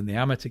involved in the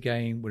amateur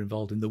game. We're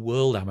involved in the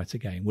world amateur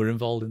game. We're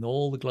involved in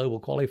all the global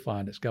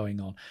qualifying that's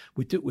going on.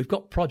 We've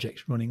got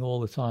projects running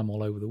all the time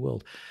all over the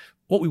world.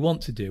 What we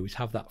want to do is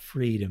have that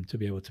freedom to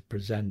be able to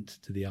present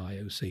to the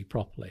IOC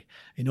properly.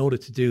 In order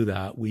to do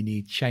that, we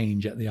need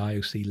change at the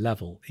IOC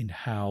level in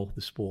how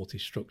the sport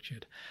is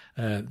structured.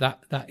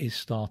 That is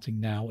starting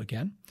now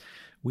again.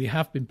 We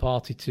have been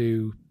party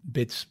to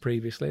bids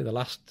previously. The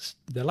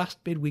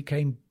last bid we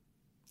came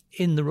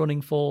in the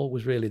running for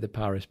was really the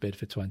Paris bid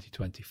for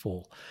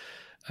 2024.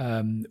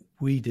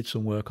 We did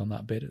some work on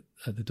that bid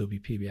at the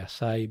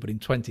WPBSA, but in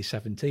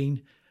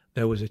 2017,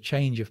 there was a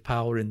change of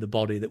power in the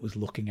body that was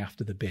looking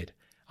after the bid.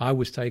 I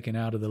was taken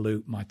out of the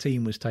loop. My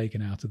team was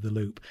taken out of the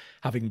loop,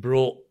 having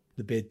brought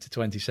the bid to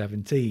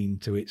 2017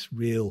 to its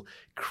real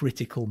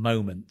critical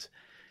moment.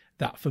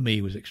 That, for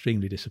me, was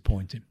extremely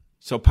disappointing.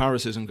 So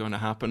Paris isn't going to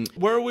happen.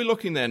 Where are we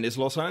looking then? Is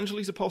Los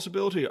Angeles a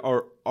possibility,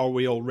 or are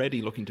we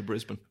already looking to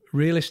Brisbane?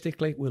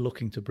 Realistically, we're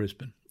looking to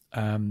Brisbane.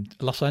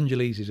 Los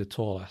Angeles is a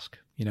tall ask.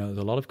 You know, there's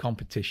a lot of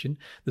competition.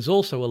 There's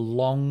also a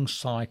long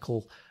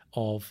cycle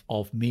of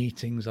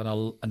meetings and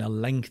a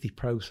lengthy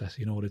process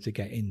in order to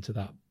get into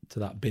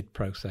that bid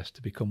process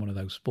to become one of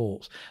those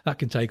sports. That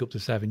can take up to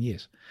 7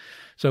 years.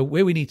 So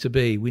where we need to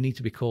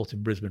be caught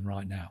in Brisbane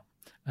right now.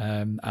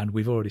 And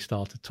we've already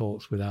started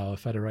talks with our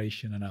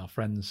federation and our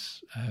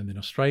friends in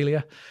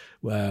Australia.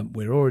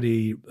 We're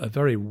already a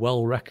very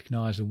well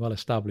recognised and well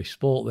established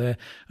sport there.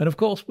 And of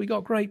course, we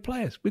got great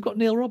players. We've got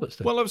Neil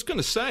Robertson. Well, I was going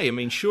to say, I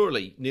mean,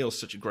 surely Neil's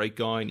such a great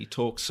guy and he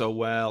talks so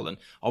well. And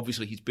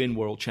obviously he's been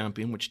world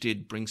champion, which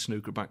did bring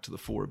snooker back to the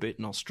fore a bit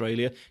in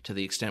Australia, to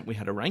the extent we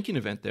had a ranking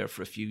event there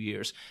for a few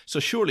years.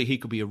 So surely he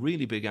could be a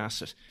really big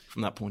asset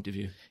from that point of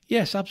view.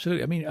 Yes,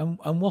 absolutely. I mean,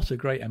 and what a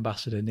great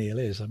ambassador Neil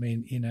is. I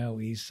mean, you know,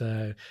 he's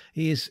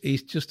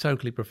just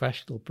totally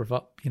professional.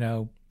 You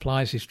know,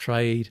 plies his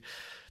trade.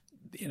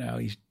 You know,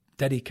 he's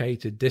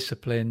dedicated,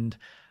 disciplined,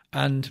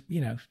 and you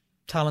know,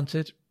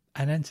 talented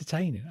and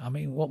entertaining. I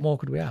mean, what more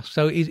could we ask?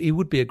 So he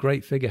would be a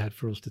great figurehead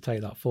for us to take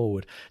that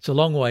forward. It's a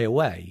long way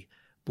away,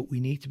 but we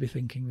need to be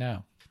thinking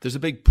now. There's a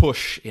big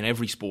push in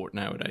every sport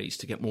nowadays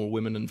to get more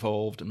women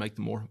involved and make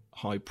them more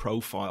high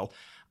profile.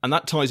 And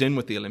that ties in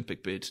with the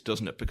Olympic bid,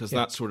 doesn't it? Because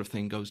that sort of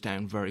thing goes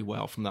down very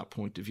well from that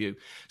point of view.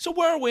 So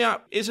where are we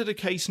at? Is it a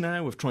case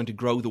now of trying to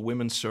grow the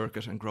women's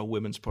circuit and grow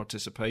women's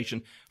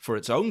participation for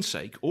its own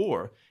sake?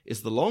 Or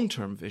is the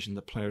long-term vision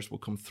that players will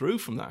come through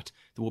from that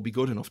will be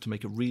good enough to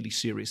make a really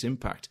serious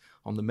impact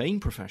on the main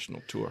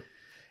professional tour?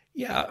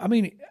 Yeah, I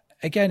mean,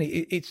 again,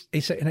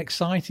 it's an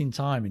exciting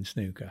time in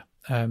snooker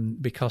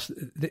because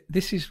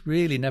this has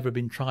really never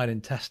been tried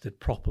and tested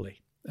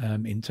properly.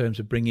 In terms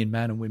of bringing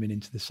men and women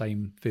into the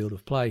same field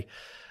of play.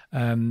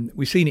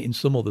 We've seen it in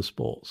some other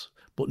sports,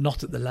 but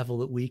not at the level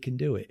that we can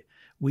do it.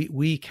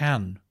 We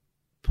can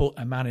put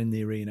a man in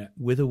the arena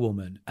with a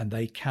woman and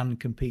they can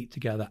compete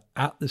together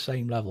at the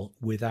same level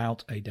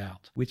without a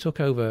doubt. We took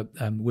over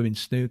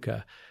women's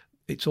snooker.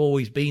 It's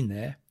always been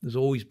there. There's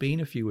always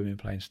been a few women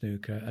playing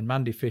snooker, and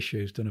Mandy Fisher,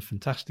 who's done a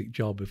fantastic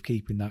job of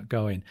keeping that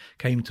going,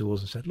 came to us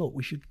and said, look,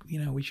 we should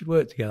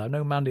work together. I've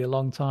known Mandy a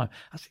long time.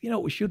 I said, you know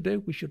what we should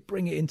do? We should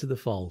bring it into the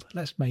fold.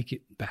 Let's make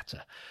it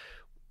better.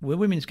 The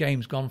women's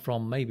game's gone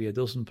from maybe a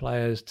dozen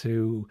players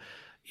to,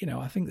 you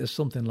know, I think there's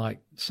something like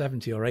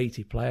 70 or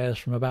 80 players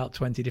from about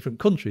 20 different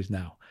countries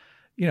now.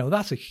 You know,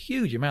 that's a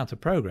huge amount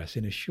of progress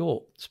in a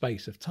short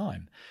space of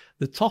time.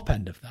 The top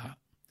end of that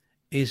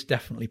is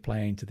definitely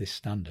playing to this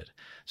standard.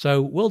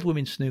 So World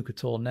Women's Snooker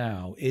Tour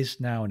now is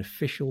now an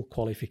official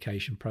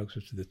qualification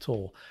process to the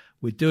tour.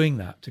 We're doing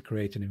that to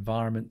create an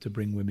environment to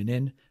bring women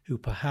in who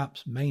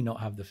perhaps may not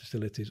have the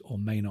facilities or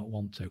may not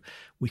want to.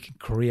 We can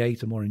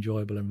create a more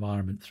enjoyable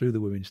environment through the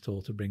Women's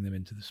Tour to bring them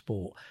into the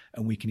sport,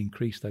 and we can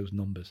increase those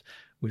numbers.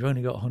 We've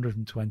only got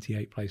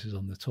 128 places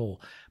on the tour,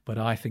 but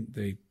I think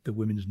the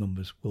women's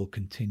numbers will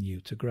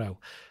continue to grow.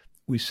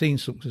 We've seen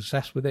some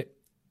success with it.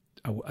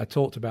 I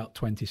talked about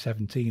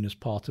 2017 as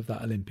part of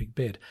that Olympic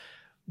bid.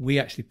 We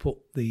actually put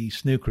the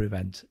snooker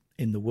event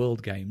in the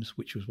World Games,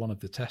 which was one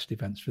of the test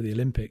events for the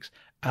Olympics,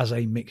 as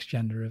a mixed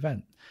gender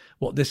event.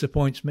 What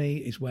disappoints me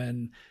is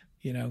when,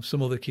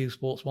 some other cue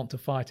sports want to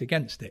fight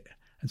against it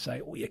and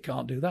say, oh, you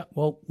can't do that.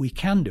 Well, we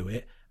can do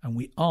it, and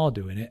we are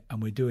doing it,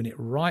 and we're doing it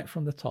right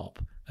from the top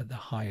at the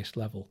highest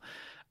level.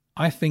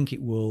 I think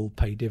it will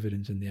pay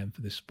dividends in the end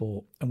for this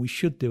sport, and we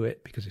should do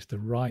it because it's the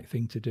right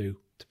thing to do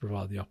to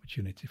provide the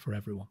opportunity for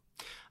everyone.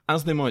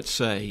 As they might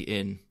say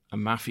in a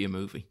mafia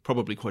movie,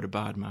 probably quite a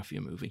bad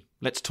mafia movie,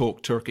 let's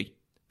talk Turkey,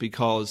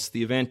 because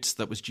the event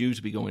that was due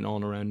to be going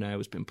on around now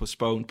has been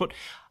postponed. But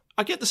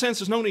I get the sense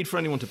there's no need for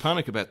anyone to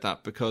panic about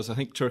that, because I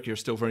think Turkey are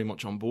still very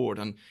much on board,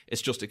 and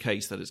it's just a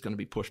case that it's going to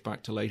be pushed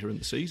back to later in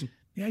the season.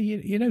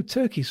 Yeah,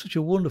 Turkey's such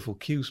a wonderful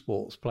cue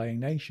sports playing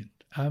nation.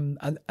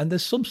 And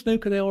there's some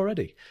snooker there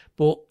already,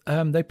 but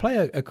they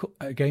play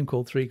a game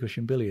called three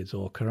cushion billiards,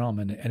 or carom,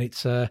 and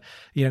it's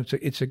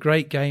it's a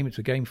great game. It's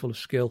a game full of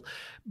skill,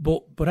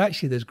 but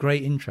actually there's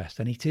great interest,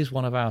 and it is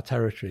one of our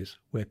territories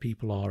where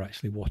people are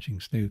actually watching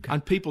snooker.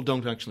 And people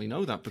don't actually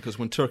know that, because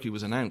when Turkey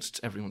was announced,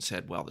 everyone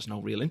said, well, there's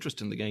no real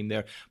interest in the game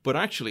there. But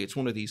actually, it's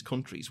one of these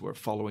countries where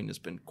following has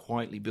been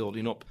quietly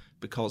building up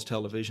because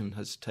television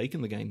has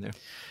taken the game there.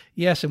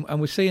 Yes,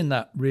 and we're seeing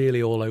that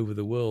really all over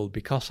the world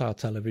because our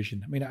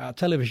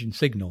television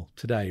signal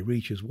today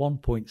reaches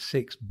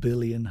 1.6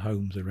 billion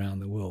homes around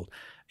the world.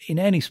 In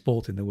any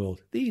sport in the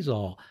world, these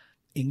are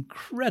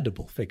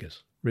incredible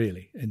figures,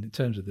 really, in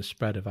terms of the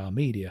spread of our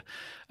media.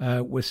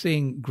 We're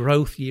seeing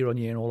growth year on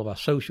year in all of our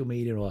social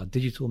media, all our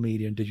digital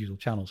media and digital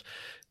channels.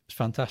 It's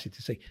fantastic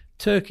to see.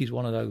 Turkey's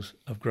one of those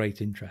of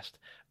great interest.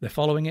 They're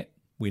following it.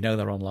 We know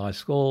they're on live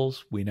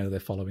scores, we know they're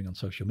following on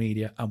social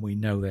media, and we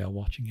know they are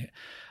watching it.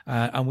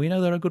 And we know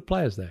there are good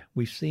players there.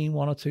 We've seen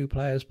one or two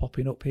players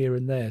popping up here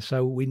and there,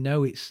 so we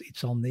know it's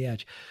on the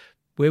edge.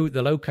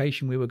 The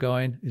location we were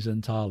going is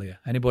Antalya.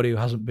 Anybody who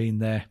hasn't been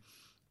there,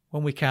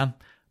 when we can,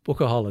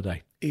 book a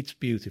holiday. It's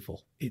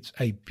beautiful. It's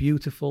a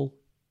beautiful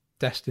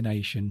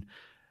destination,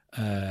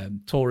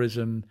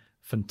 tourism,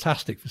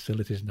 fantastic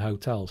facilities and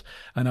hotels.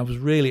 And I was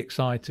really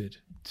excited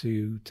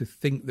to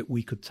think that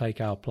we could take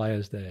our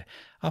players there.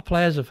 Our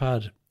players have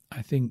had,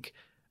 I think,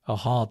 a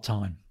hard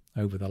time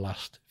over the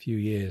last few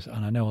years,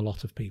 and I know a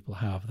lot of people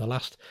have. The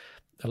last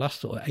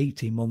sort of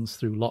 18 months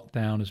through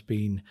lockdown has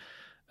been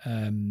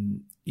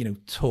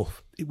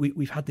tough.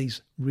 We've had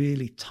these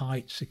really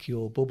tight,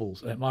 secure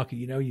bubbles. Mark,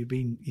 you've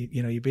been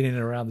in and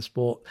around the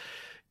sport.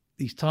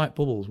 These tight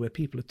bubbles where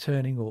people are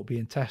turning up,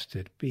 being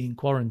tested, being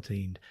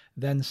quarantined,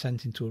 then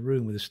sent into a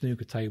room with a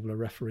snooker table, a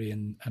referee,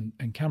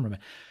 and cameraman,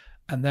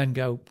 and then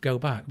go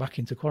back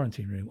into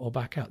quarantine room or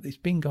back out. It's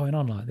been going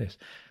on like this.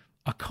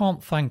 I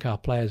can't thank our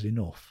players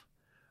enough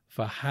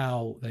for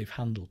how they've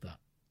handled that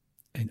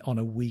on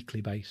a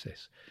weekly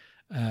basis,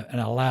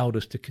 and allowed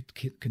us to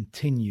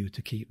continue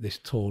to keep this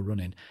tour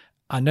running.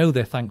 I know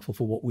they're thankful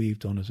for what we've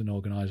done as an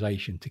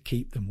organisation to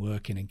keep them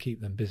working and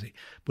keep them busy.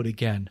 But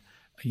again,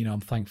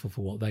 I'm thankful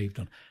for what they've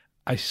done.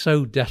 I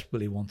so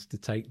desperately wanted to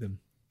take them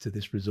to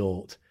this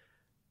resort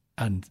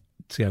and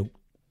to go,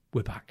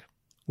 we're back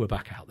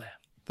out there.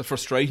 The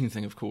frustrating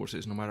thing, of course,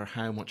 is no matter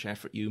how much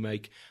effort you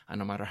make and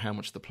no matter how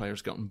much the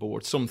players got on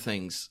board, some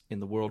things in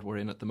the world we're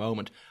in at the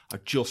moment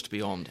are just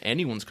beyond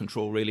anyone's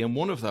control, really. And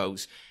one of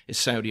those is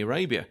Saudi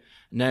Arabia.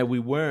 Now, we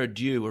were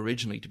due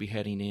originally to be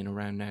heading in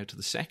around now to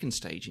the second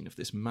staging of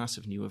this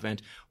massive new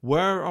event.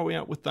 Where are we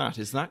at with that?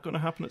 Is that going to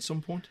happen at some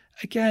point?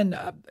 Again,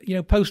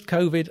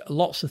 post-COVID,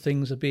 lots of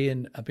things are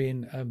being.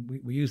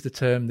 We use the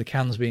term the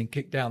can's being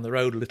kicked down the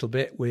road a little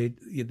bit.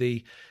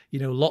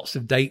 Lots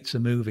of dates are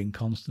moving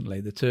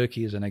constantly. The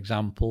Turkey is an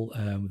example,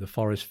 with the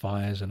forest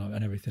fires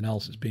and everything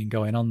else that's been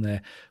going on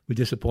there. We're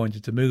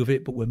disappointed to move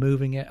it, but we're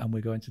moving it and we're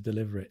going to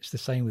deliver it. It's the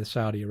same with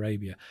Saudi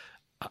Arabia.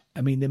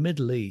 I mean, the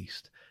Middle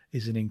East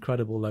is an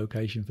incredible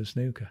location for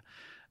snooker,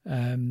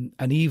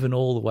 and even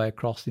all the way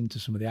across into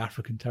some of the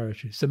African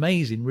territories. It's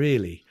amazing,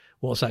 really,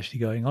 what's actually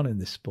going on in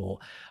this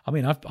sport. I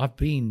mean, I've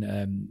been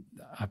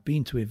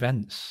to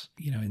events,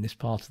 in this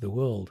part of the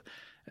world,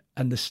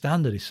 and the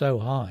standard is so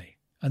high,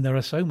 and there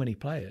are so many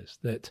players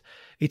that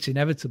it's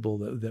inevitable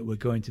that we're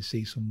going to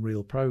see some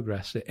real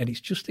progress. And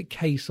it's just a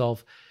case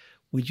of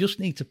we just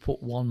need to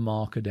put one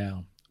marker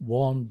down,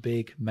 one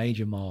big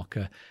major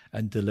marker,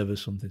 and deliver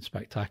something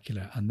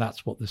spectacular. And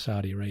that's what the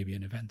Saudi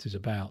Arabian event is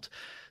about.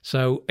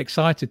 So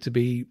excited to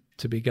be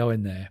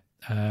going there.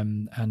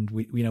 And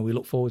we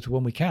look forward to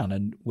when we can,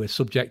 and we're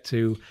subject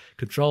to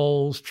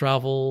controls,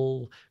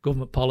 travel,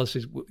 government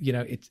policies.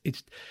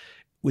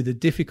 with the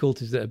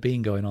difficulties that have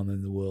been going on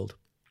in the world,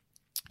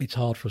 it's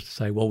hard for us to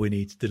say, well, we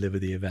need to deliver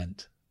the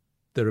event.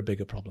 There are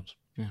bigger problems.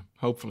 Yeah,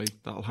 hopefully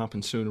that'll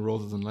happen sooner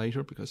rather than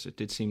later, because it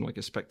did seem like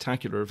a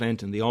spectacular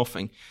event in the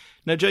offing.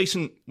 Now,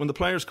 Jason, when the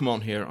players come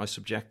on here, I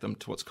subject them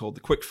to what's called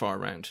the quickfire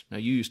round. Now,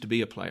 you used to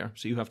be a player,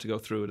 so you have to go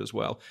through it as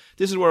well.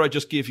 This is where I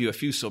just give you a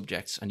few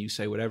subjects and you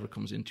say whatever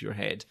comes into your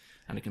head.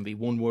 And it can be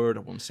one word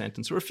or one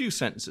sentence or a few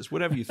sentences,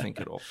 whatever you think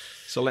it all.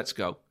 So let's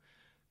go.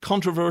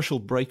 Controversial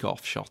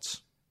break-off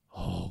shots.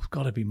 Oh, it's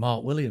got to be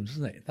Mark Williams,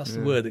 isn't it? That's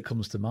the word that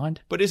comes to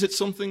mind. But is it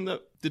something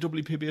that the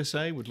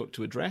WPBSA would look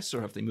to address,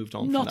 or have they moved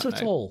on from that Not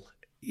at now? all.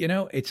 You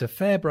know, it's a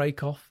fair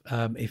break-off.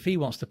 If he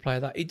wants to play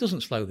that, it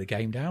doesn't slow the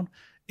game down.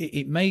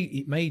 It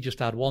may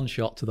just add one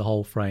shot to the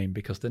whole frame,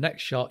 because the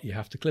next shot you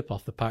have to clip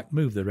off the pack,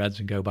 move the reds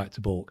and go back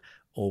to balk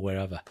or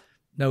wherever.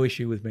 No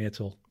issue with me at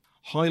all.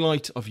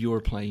 Highlight of your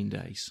playing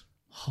days.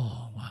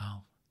 Oh,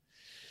 wow.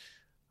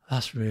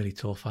 That's really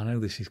tough. I know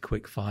this is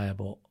quick fire,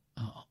 but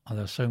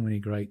there are so many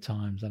great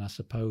times. And I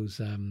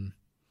suppose,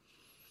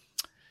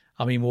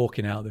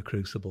 walking out of the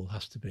Crucible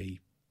has to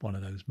be one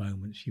of those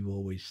moments you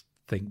always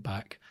think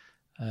back.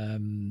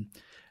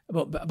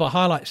 But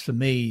highlights for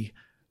me,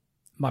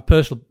 my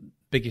personal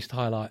biggest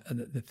highlight, and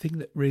the thing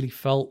that really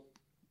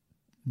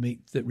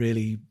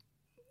really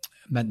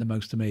meant the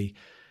most to me,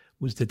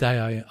 was the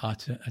day I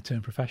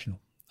turned professional.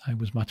 It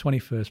was my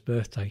 21st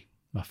birthday.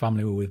 My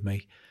family were with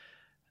me.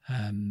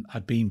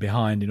 I'd been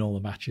behind in all the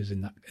matches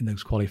in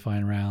those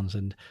qualifying rounds,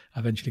 and I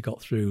eventually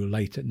got through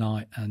late at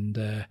night.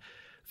 And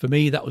for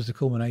me, that was the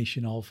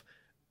culmination of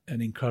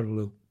an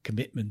incredible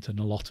commitment and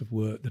a lot of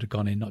work that had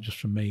gone in, not just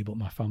from me, but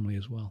my family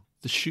as well.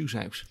 The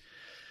shootout.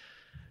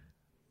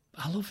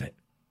 I love it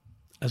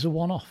as a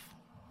one-off.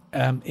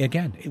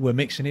 Again, we're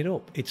mixing it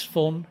up. It's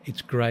fun.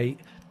 It's great.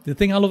 The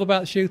thing I love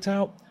about the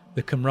shootout,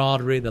 the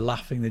camaraderie, the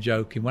laughing, the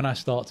joking. When I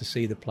start to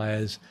see the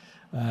players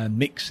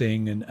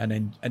mixing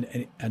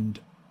and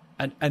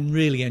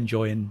really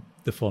enjoying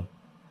the fun.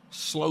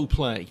 Slow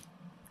play.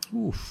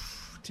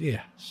 Oof,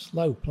 dear,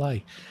 slow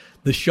play.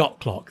 The shot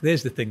clock.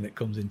 There's the thing that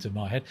comes into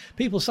my head.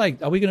 People say,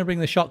 are we going to bring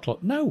the shot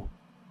clock? No,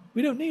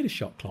 we don't need a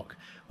shot clock.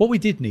 What we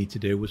did need to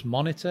do was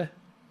monitor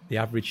the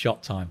average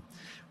shot time.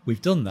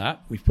 We've done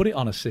that. We've put it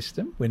on a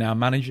system. We're now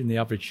managing the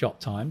average shot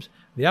times.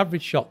 The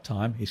average shot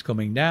time is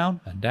coming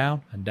down and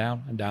down and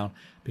down and down,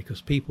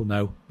 because people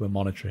know we're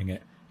monitoring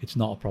it. It's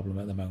not a problem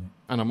at the moment.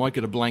 And I might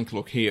get a blank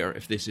look here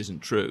if this isn't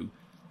true.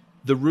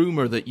 The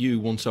rumour that you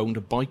once owned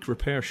a bike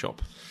repair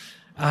shop.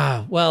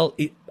 Well,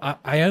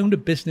 I owned a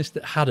business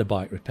that had a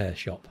bike repair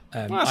shop.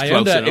 That's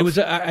close enough. It was,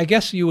 I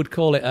guess you would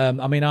call it.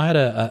 I had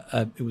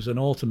it was an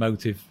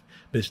automotive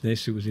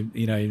business. It was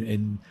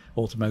in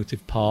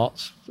automotive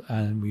parts,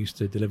 and we used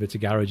to deliver to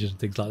garages and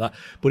things like that.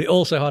 But it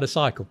also had a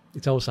cycle.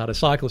 It also had a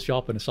cycle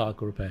shop and a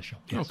cycle repair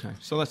shop. Yes. Okay,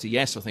 so that's a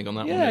yes, I think, on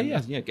that one. Yeah.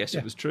 I guess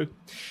it was true.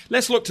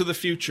 Let's look to the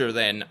future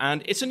then,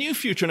 and it's a new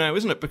future now,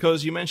 isn't it?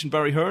 Because you mentioned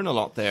Barry Hearn a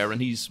lot there,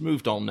 and he's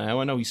moved on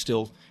now. I know he's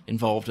still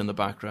involved in the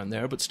background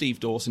there, but Steve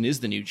Dawson is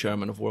the new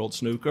chairman of World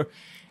Snooker.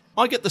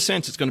 I get the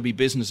sense it's going to be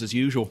business as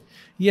usual.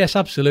 Yes,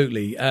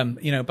 absolutely.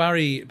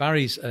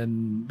 Barry's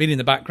been in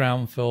the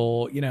background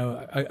for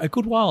a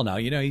good while now.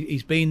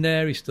 He's been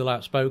there. He's still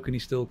outspoken. He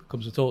still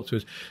comes to talk to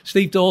us.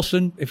 Steve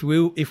Dawson, if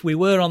we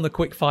were on the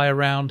quickfire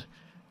round,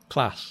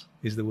 class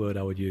is the word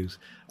I would use.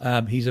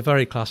 He's a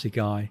very classy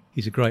guy.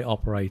 He's a great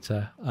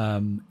operator.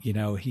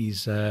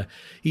 He's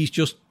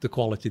just the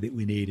quality that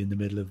we need in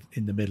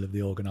the middle of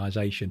the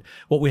organisation.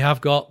 We've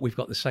got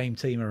the same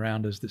team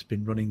around us that's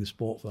been running the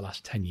sport for the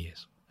last 10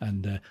 years.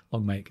 And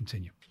long may it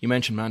continue. You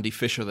mentioned Mandy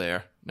Fisher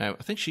there. Now,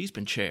 I think she's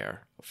been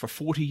chair for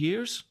 40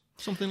 years,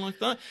 something like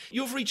that.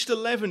 You've reached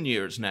 11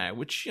 years now,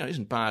 which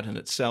isn't bad in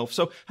itself.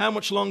 So how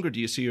much longer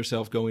do you see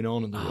yourself going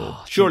on in the role?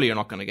 Surely you're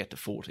not going to get to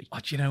 40.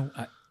 Do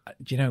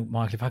you know,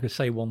 Michael, if I could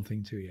say one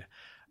thing to you.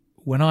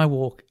 When I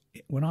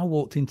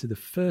walked into the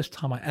first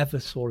time I ever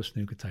saw a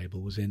snooker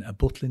table was in a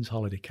Butlins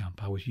holiday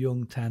camp. I was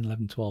young, 10,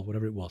 11, 12,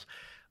 whatever it was.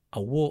 I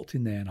walked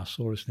in there and I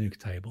saw a snooker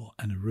table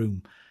and a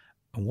room.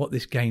 And what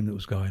this game that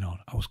was going on,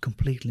 I was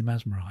completely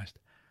mesmerised.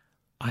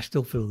 I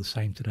still feel the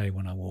same today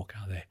when I walk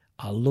out there.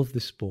 I love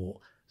this sport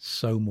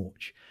so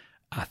much.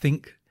 I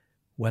think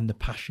when the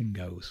passion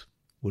goes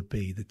would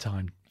be the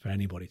time for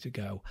anybody to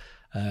go.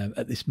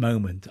 At this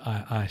moment,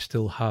 I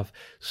still have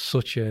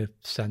such a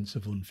sense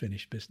of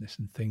unfinished business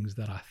and things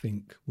that I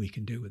think we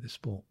can do with the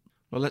sport.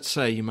 Well, let's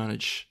say you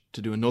manage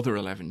to do another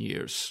 11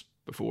 years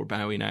before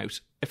bowing out.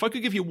 If I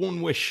could give you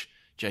one wish,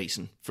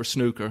 Jason, for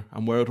snooker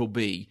and where it'll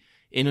be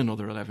in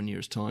another 11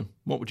 years' time,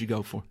 what would you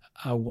go for?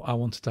 I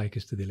want to take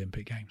us to the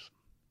Olympic Games.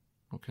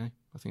 Okay,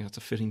 I think that's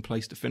a fitting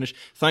place to finish.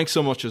 Thanks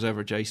so much as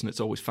ever, Jason. It's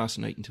always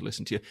fascinating to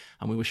listen to you,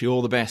 and we wish you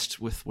all the best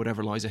with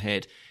whatever lies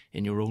ahead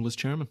in your role as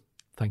chairman.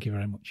 Thank you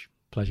very much.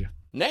 Pleasure.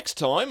 Next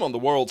time on the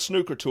World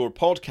Snooker Tour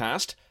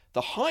podcast,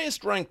 the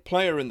highest ranked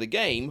player in the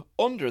game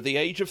under the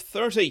age of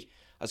 30,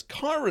 as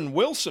Kyron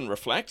Wilson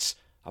reflects,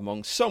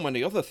 among so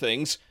many other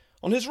things,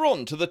 on his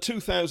run to the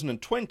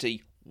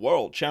 2020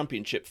 World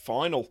Championship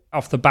final.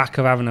 Off the back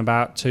of having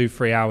about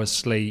 2-3 hours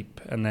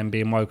sleep and then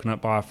being woken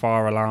up by a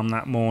fire alarm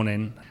that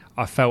morning,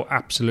 I felt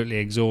absolutely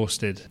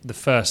exhausted. The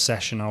first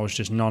session I was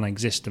just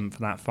non-existent for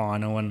that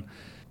final, and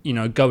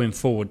going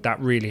forward that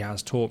really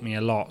has taught me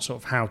a lot,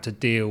 sort of how to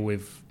deal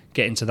with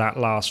getting to that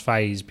last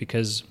phase,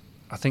 because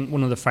I think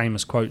one of the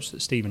famous quotes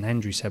that Stephen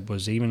Hendry said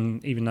was even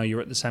though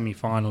you're at the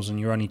semi-finals and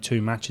you're only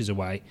 2 matches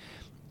away,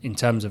 in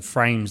terms of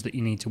frames that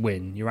you need to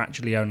win, you're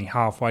actually only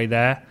halfway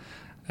there.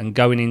 And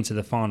going into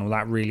the final,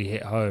 that really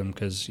hit home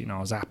because, I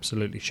was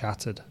absolutely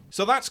shattered.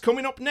 So that's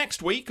coming up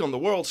next week on the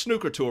World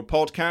Snooker Tour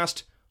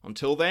podcast.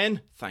 Until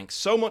then, thanks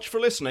so much for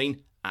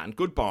listening and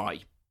goodbye.